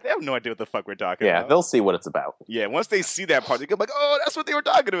context to that. They have no idea what the fuck we're talking about. Yeah, they'll see what it's about. Yeah, once they see that part, they go like, "Oh, that's what they were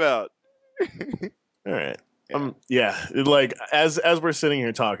talking about." All right. Like as we're sitting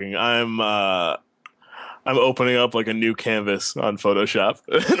here talking, I'm opening up like a new canvas on Photoshop.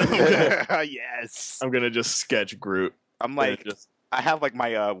 Yes. I'm gonna just sketch Groot. I'm like, I have like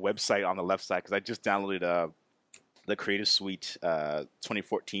my website on the left side because I just downloaded the Creative Suite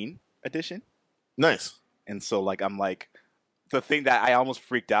 2014 edition. Nice. And so like I'm like, the thing that I almost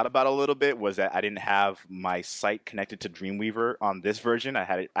freaked out about a little bit was that I didn't have my site connected to Dreamweaver on this version.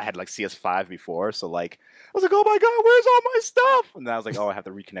 I had like CS5 before, so like I was like, oh my god, where's all my stuff? And then I was like, oh, I have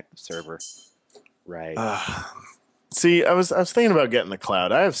to reconnect the server. Right. See, I was thinking about getting the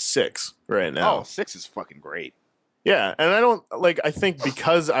cloud. I have 6 right now. Oh, 6 is fucking great. Yeah, and I don't like. I think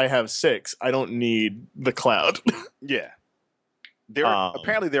because I have 6, I don't need the cloud. Yeah.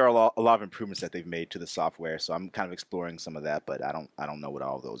 Apparently there are a lot of improvements that they've made to the software, so I'm kind of exploring some of that, but I don't know what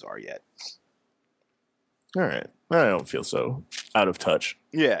all of those are yet. All right, I don't feel so out of touch.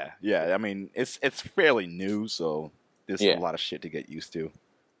 Yeah. I mean, it's fairly new, so there's a lot of shit to get used to.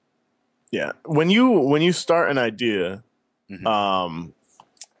 Yeah, when you start an idea, do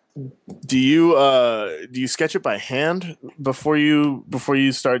you sketch it by hand before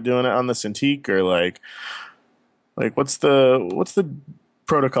you start doing it on the Cintiq, or like what's the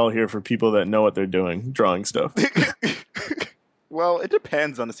protocol here for people that know what they're doing, drawing stuff? Well, it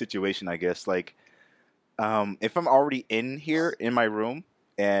depends on the situation, I guess. Like, if I'm already in here in my room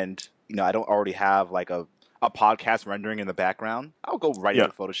and I don't already have like a podcast rendering in the background, I'll go right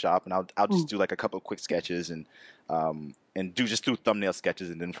into Photoshop and I'll just do like a couple of quick sketches and do thumbnail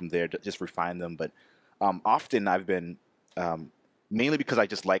sketches, and then from there just refine them. But often I've been mainly because I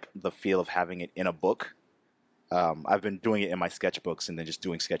just like the feel of having it in a book. I've been doing it in my sketchbooks and then just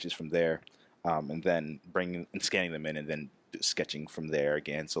doing sketches from there, and then bringing and scanning them in and then sketching from there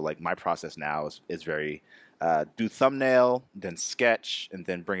again. So like my process now is very do thumbnail, then sketch, and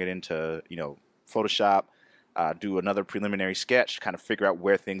then bring it into Photoshop. Do another preliminary sketch, kind of figure out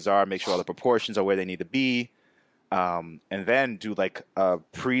where things are, make sure all the proportions are where they need to be, and then do like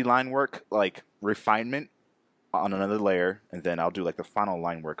pre-line work, like refinement on another layer, and then I'll do like the final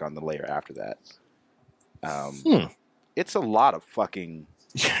line work on the layer after that. It's a lot of fucking.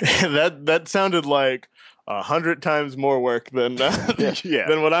 that sounded like 100 times more work than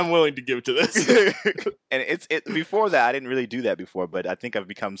than what I'm willing to give to this. And it's before that I didn't really do that before, but I think I've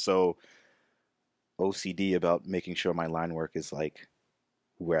become so OCD about making sure my line work is like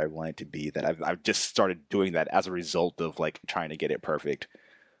where I want it to be that I've just started doing that as a result of like trying to get it perfect,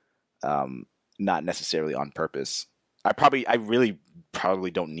 not necessarily on purpose. I really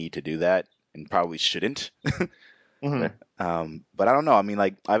probably don't need to do that and probably shouldn't. But I don't know. I mean,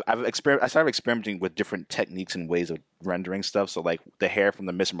 like I started experimenting with different techniques and ways of rendering stuff. So like the hair from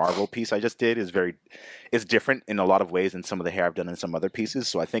the Miss Marvel piece I just did is different in a lot of ways than some of the hair I've done in some other pieces.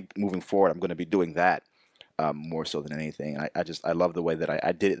 So I think moving forward, I'm going to be doing that more so than anything. I love the way that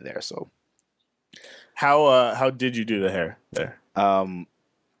I did it there. So how did you do the hair there?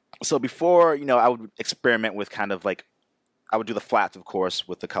 So before, I would experiment with kind of like I would do the flats, of course,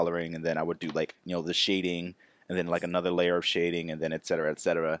 with the coloring, and then I would do like the shading, and then like another layer of shading, and then et cetera, et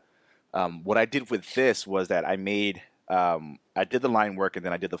cetera. What I did with this was that I did the line work, and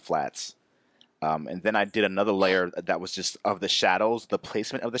then I did the flats, and then I did another layer that was just of the shadows, the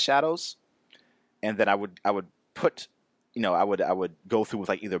placement of the shadows, and then I would put, I would go through with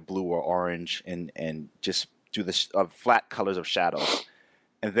like either blue or orange, and just do the flat colors of shadows,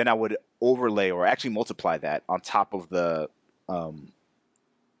 and then I would overlay or actually multiply that um,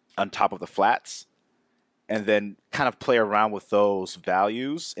 on top of the flats, and then kind of play around with those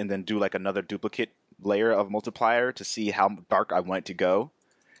values, and then do like another duplicate layer of multiplier to see how dark I want it to go,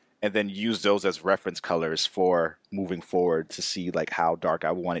 and then use those as reference colors for moving forward to see like how dark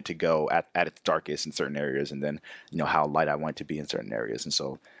I want it to go at its darkest in certain areas, and then how light I want it to be in certain areas. And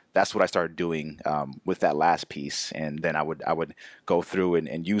so that's what I started doing with that last piece. And then I would go through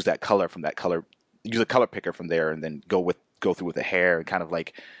and use that color from that color, use a color picker from there, and then go through with the hair and kind of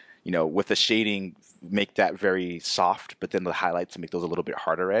like with the shading, make that very soft, but then the highlights make those a little bit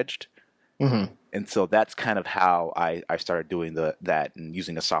harder edged. Mm-hmm. And so that's kind of how I started doing that and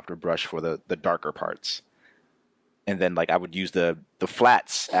using a softer brush for the darker parts. And then like I would use the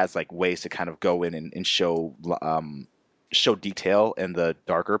flats as like ways to kind of go in and show detail in the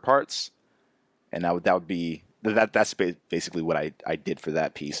darker parts. And that's basically what I did for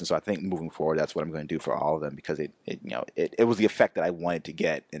that piece. And so I think moving forward, that's what I'm going to do for all of them, because it was the effect that I wanted to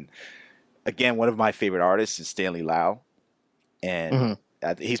get. And again, one of my favorite artists is Stanley Lau, and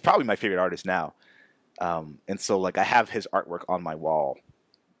Mm-hmm. he's probably my favorite artist now. And so like I have his artwork on my wall,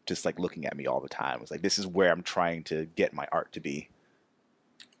 just like looking at me all the time. It's like, this is where I'm trying to get my art to be.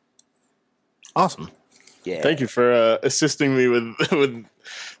 Awesome. Yeah. Thank you for assisting me with with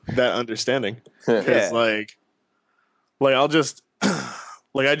that understanding. Because Yeah. like I'll just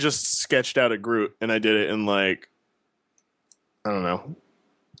like I just sketched out a Groot and I did it in like, I don't know,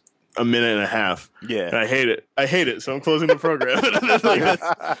 a minute and a half. Yeah. And I hate it. So I'm closing the program.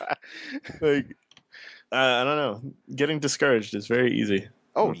 like I don't know. Getting discouraged is very easy.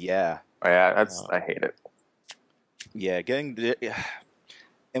 Oh yeah. Oh, yeah, I hate it. Yeah.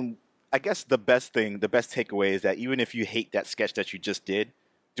 And I guess the best takeaway is that even if you hate that sketch that you just did,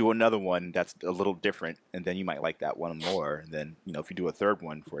 do another one that's a little different, and then you might like that one more. And then if you do a third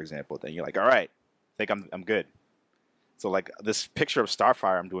one, for example, then you're like, all right, I think I'm good. So like this picture of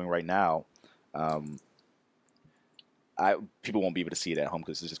Starfire I'm doing right now, um, people won't be able to see it at home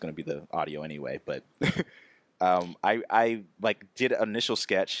because it's just going to be the audio anyway. But I like did an initial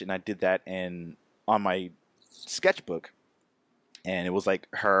sketch, and I did that on my sketchbook, and it was like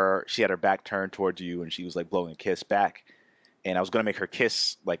she had her back turned towards you, and she was like blowing a kiss back, and I was going to make her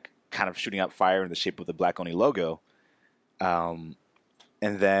kiss like kind of shooting out fire in the shape of the Black Oni logo. And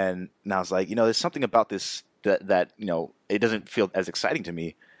then I was like, there's something about this that it doesn't feel as exciting to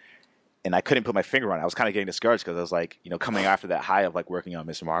me, and I couldn't put my finger on it. I was kind of getting discouraged because I was like, coming after that high of like working on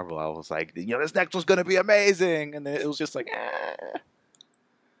Miss Marvel, I was like, this next one's gonna be amazing, and then it was just like, eh.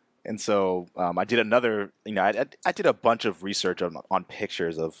 And so I did another, I did a bunch of research on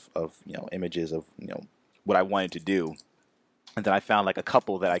pictures of images of what I wanted to do, and then I found like a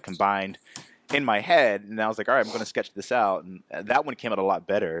couple that I combined in my head, and I was like, all right, I'm going to sketch this out, and that one came out a lot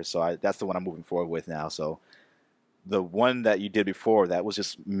better. So that's the one I'm moving forward with now. So the one that you did before, that was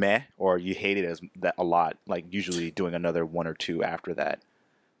just meh, or you hated it as that a lot. Like usually doing another one or two after that,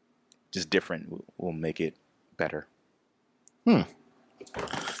 just different, will make it better.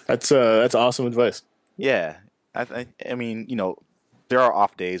 That's awesome advice. Yeah, I mean, there are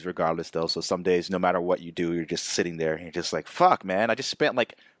off days regardless, though. So some days, no matter what you do, you're just sitting there and you're just like, fuck, man, I just spent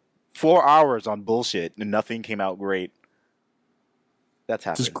like 4 hours on bullshit and nothing came out great. That's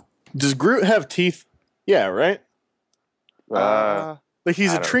happened. Does Groot have teeth? Yeah, right? Like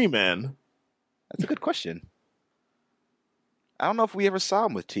he's a I don't tree man. That's a good question. I don't know if we ever saw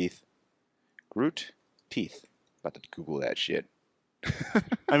him with teeth. Groot, teeth. About to Google that shit.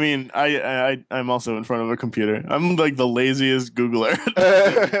 I mean, I'm also in front of a computer. I'm like the laziest Googler.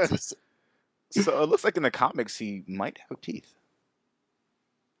 So it looks like in the comics he might have teeth.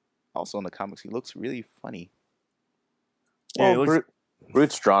 Also in the comics he looks really funny. Yeah, Well,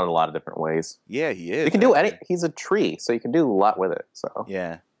 Groot's drawn in a lot of different ways. Yeah, he is. You can do any. He's a tree, so you can do a lot with it. So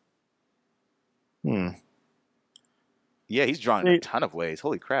yeah. Hmm. Yeah, he's drawn in a ton of ways.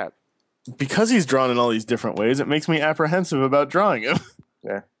 Holy crap. Because he's drawn in all these different ways, it makes me apprehensive about drawing him.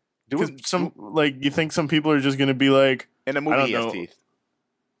 yeah, Because you think some people are just going to be like, in a movie he has teeth.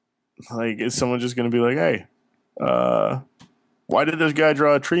 Like, is someone just going to be like, hey, why did this guy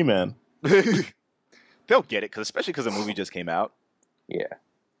draw a tree man? They'll get it, especially because the movie just came out. yeah.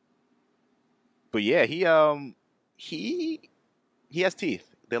 But yeah, he has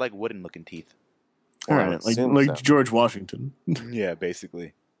teeth. They're like wooden looking teeth. All Well, I right, would assume like so. George Washington. Yeah,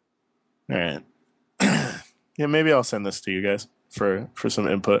 basically. All right. Yeah, maybe I'll send this to you guys for some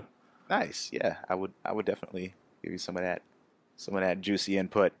input. Nice. Yeah, I would definitely give you some of that juicy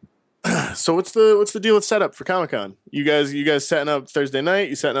input. So what's the deal with setup for Comic-Con? You guys setting up Thursday night?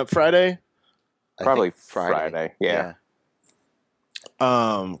 You setting up Friday? I Probably think Friday. Yeah.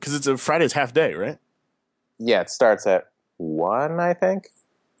 Because it's a Friday's half day, right? Yeah, it starts at 1, I think.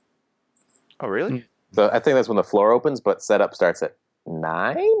 Oh, really? So I think that's when the floor opens, but setup starts at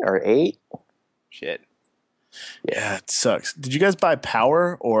 9 or 8. Shit. Yeah, it sucks. Did you guys buy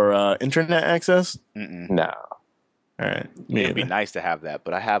power or internet access? Mm-mm. No. All right, It'd be nice to have that,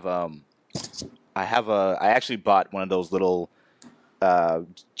 but I actually bought one of those little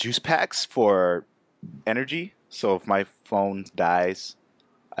juice packs for energy. So if my phone dies,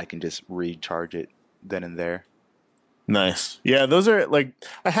 I can just recharge it then and there. Nice. Yeah, those are like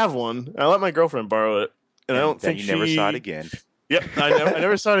I have one. I let my girlfriend borrow it, and I don't then think you never saw it again. Yep, I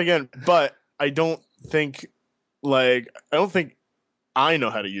never saw it again. But I don't think I know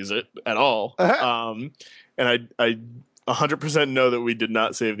how to use it at all. And I 100% know that we did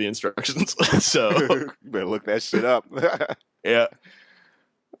not save the instructions. So You better look that shit up. yeah,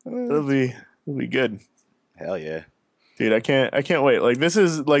 it'll be good. Hell yeah. Dude, I can't wait. This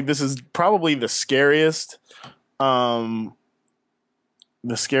is probably the scariest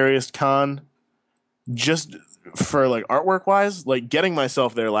con just for like artwork wise. Like getting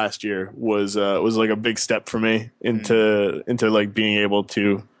myself there last year was like a big step for me into like being able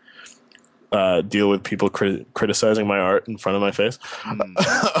to deal with people criticizing my art in front of my face.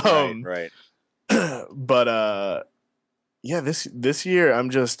 Right. But yeah, this year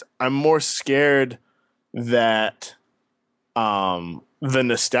I'm more scared that the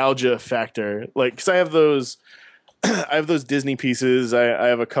nostalgia factor, like, because I have those Disney pieces. I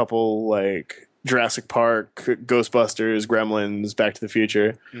have a couple like Jurassic Park, Ghostbusters, Gremlins, Back to the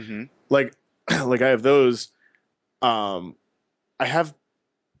Future. Mm-hmm. Like I have those. I have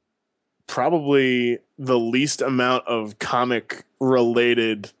probably the least amount of comic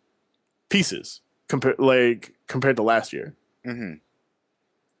related pieces compared to last year. Mm-hmm.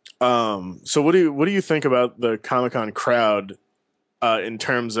 So what do you think about the Comic-Con crowd in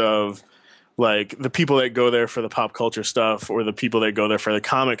terms of like the people that go there for the pop culture stuff or the people that go there for the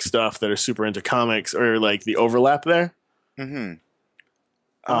comic stuff that are super into comics, or like the overlap there? Mm-hmm.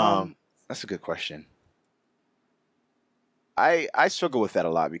 That's a good question. I struggle with that a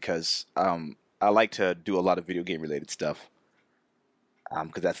lot because I like to do a lot of video game related stuff.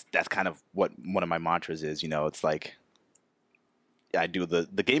 Because that's kind of what one of my mantras is. It's like I do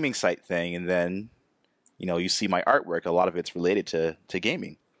the gaming site thing, and then you see my artwork. A lot of it's related to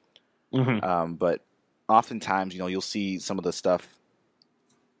gaming. Mm-hmm. But oftentimes, you'll see some of the stuff.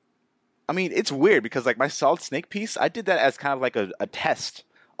 I mean, it's weird because like my Solid Snake piece, I did that as kind of like a test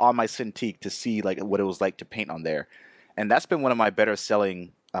on my Cintiq to see like what it was like to paint on there, and that's been one of my better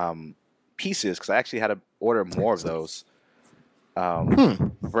selling pieces because I actually had to order more of those.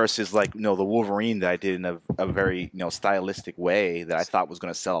 Versus like the Wolverine that I did in a very stylistic way that I thought was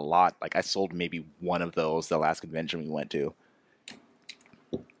going to sell a lot. Like I sold maybe one of those the last convention we went to,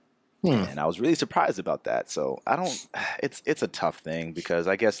 and I was really surprised about that. So I don't. It's a tough thing because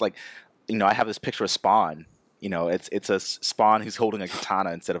I guess like I have this picture of Spawn. It's a Spawn who's holding a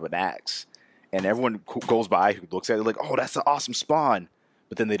katana instead of an axe, and everyone who goes by who looks at it like, oh, that's an awesome Spawn,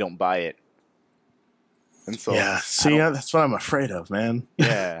 but then they don't buy it. And so yeah, see, that's what I'm afraid of, man.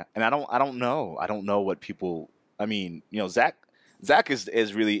 Yeah, and I don't know. I don't know what people. I mean, Zach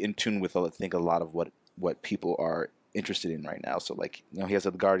is really in tune with I think a lot of what people are interested in right now. So like, he has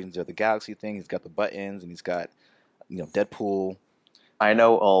the Guardians of the Galaxy thing. He's got the buttons, and he's got Deadpool. I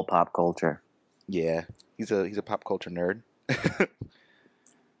know all pop culture. Yeah, he's a pop culture nerd.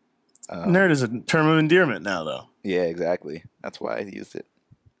 Nerd is a term of endearment now, though. Yeah, exactly. That's why I used it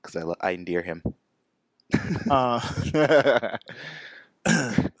because I endear him. Sorry,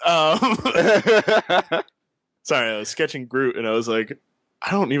 I was sketching Groot, and I was like,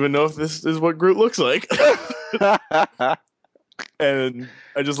 I don't even know if this is what Groot looks like. And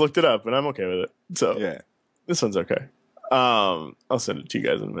I just looked it up, and I'm okay with it. So yeah, this one's okay. I'll send it to you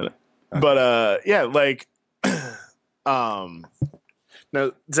guys in a minute. Okay. But yeah, like,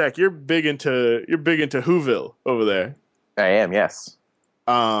 now Zach, you're big into Whoville over there. I am, yes.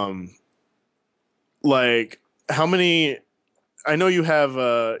 Like, how many? I know you have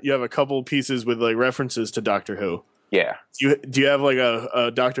a couple pieces with like references to Doctor Who. Yeah. Do you have like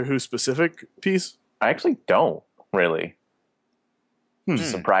a Doctor Who specific piece? I actually don't really.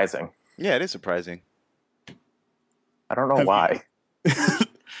 Surprising. Yeah, it is surprising. I don't know why.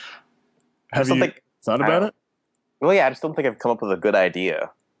 Have you thought about it? Well, yeah, I just don't think I've come up with a good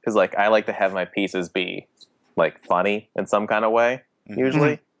idea. Because, like, I like to have my pieces be, like, funny in some kind of way,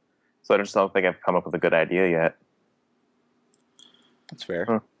 usually. So I just don't think I've come up with a good idea yet. That's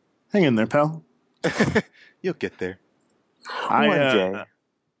fair. Hang in there, pal. You'll get there. One day.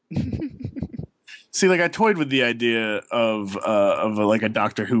 See, like I toyed with the idea of like a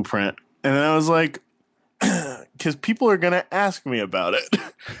Doctor Who print, and then I was like, because people are gonna ask me about it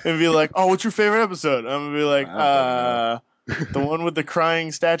and be like, "Oh, what's your favorite episode?" I'm gonna be like, the one with the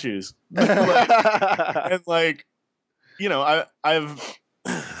crying statues." And like, you know, I've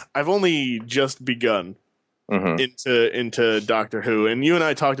only just begun into Doctor Who, and you and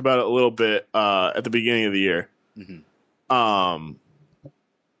I talked about it a little bit at the beginning of the year.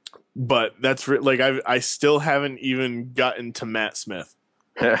 But that's like I still haven't even gotten to Matt Smith.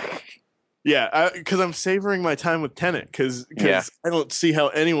 Yeah, because I'm savoring my time with Tennant because I don't see how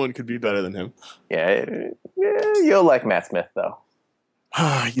anyone could be better than him. Yeah, you'll like Matt Smith though.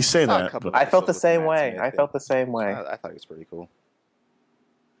 You say that. I felt the same way. I felt the same way. I thought he was pretty cool.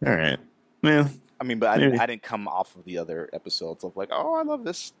 All right. Yeah. I mean, but I didn't come off of the other episodes of like, oh, I love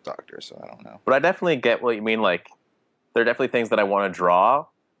this Doctor, so I don't know. But I definitely get what you mean. Like, there are definitely things that I want to draw,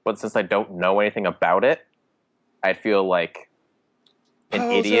 but since I don't know anything about it, I feel like an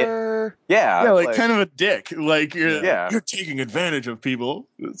idiot. Yeah, like kind of a dick. Like you're taking advantage of people.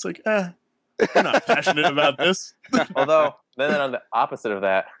 It's like, I'm not passionate about this. Although, then on the opposite of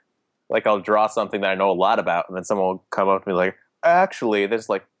that, like I'll draw something that I know a lot about, and then someone will come up to me like, actually, there's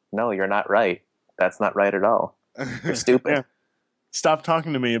like, no, you're not right. That's not right at all. You're stupid. Yeah. Stop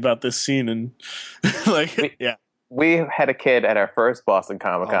talking to me about this scene and like, We had a kid at our first Boston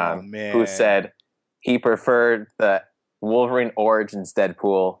Comic-Con who said he preferred the Wolverine Origins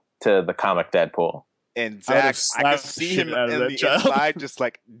Deadpool to the comic Deadpool. And Zach, I could see him in the inside just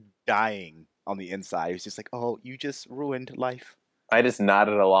like dying on the inside. He's just like, oh, you just ruined life. I just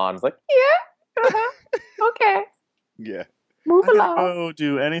nodded along. I was like, yeah, okay. Yeah. Move along. Go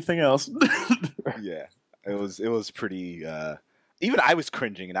do anything else. Yeah. It was pretty even I was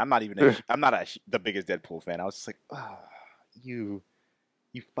cringing, and I'm not the biggest Deadpool fan. I was just like, oh, you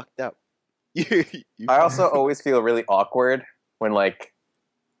fucked up. I also always feel really awkward when like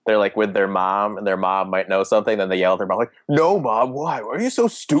they're like with their mom, and their mom might know something, then they yell at their mom like, "No, mom, why? Why are you so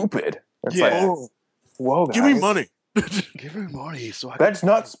stupid?" It's like, oh, whoa, guys. Give me money. Give me money. That's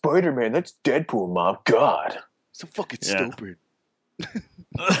not Spider-Man. That's Deadpool, mom. God, so fucking stupid.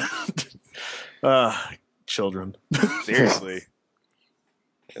 Children. Seriously.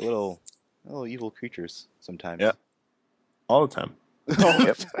 They're little evil creatures sometimes. Yeah. All the time.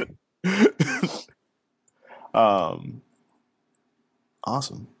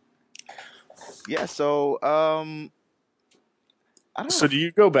 Awesome. Yeah, so I don't know. So do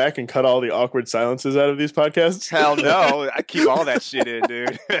you go back and cut all the awkward silences out of these podcasts? Hell no. I keep all that shit in,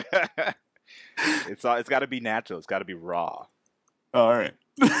 dude. It's got to be natural. It's got to be raw. Oh, all right.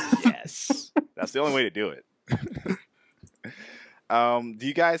 Yes. That's the only way to do it. Do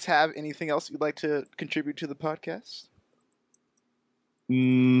you guys have anything else you'd like to contribute to the podcast?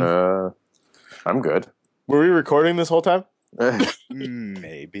 I'm good. Were we recording this whole time?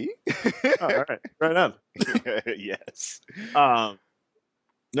 Maybe. Oh, all right. Right on. Yes.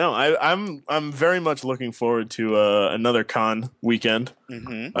 No, I'm very much looking forward to another con weekend.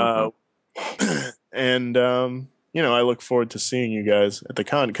 And you know, I look forward to seeing you guys at the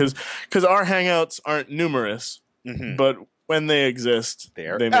con because our hangouts aren't numerous, but when they exist, they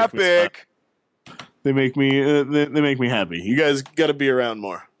make epic. They make me happy. You guys got to be around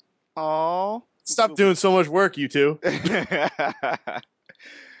more. Aww. Stop doing so much work, you two.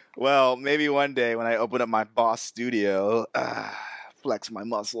 Well, maybe one day when I open up my boss studio, flex my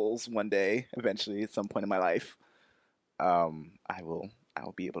muscles one day, eventually at some point in my life, I will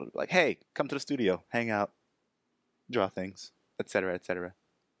be able to be like, hey, come to the studio, hang out, draw things, etc., etc.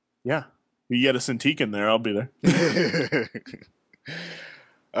 Yeah. You get a Cintiq in there, I'll be there.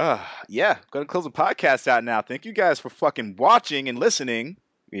 Yeah, going to close the podcast out now. Thank you guys for fucking watching and listening.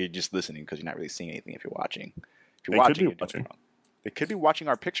 You're just listening because you're not really seeing anything if you're watching. If you're watching, you're doing wrong. They could be watching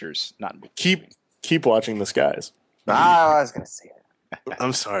our pictures. Not keep watching the skies. I was gonna say it.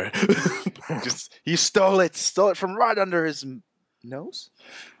 I'm sorry. He stole it from right under his nose.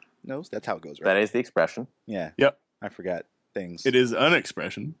 That's how it goes, right? That is the expression. Yeah. Yep. I forgot things. It is an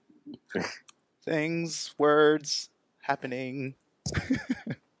expression. Things, words, happening.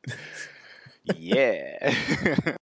 Yeah.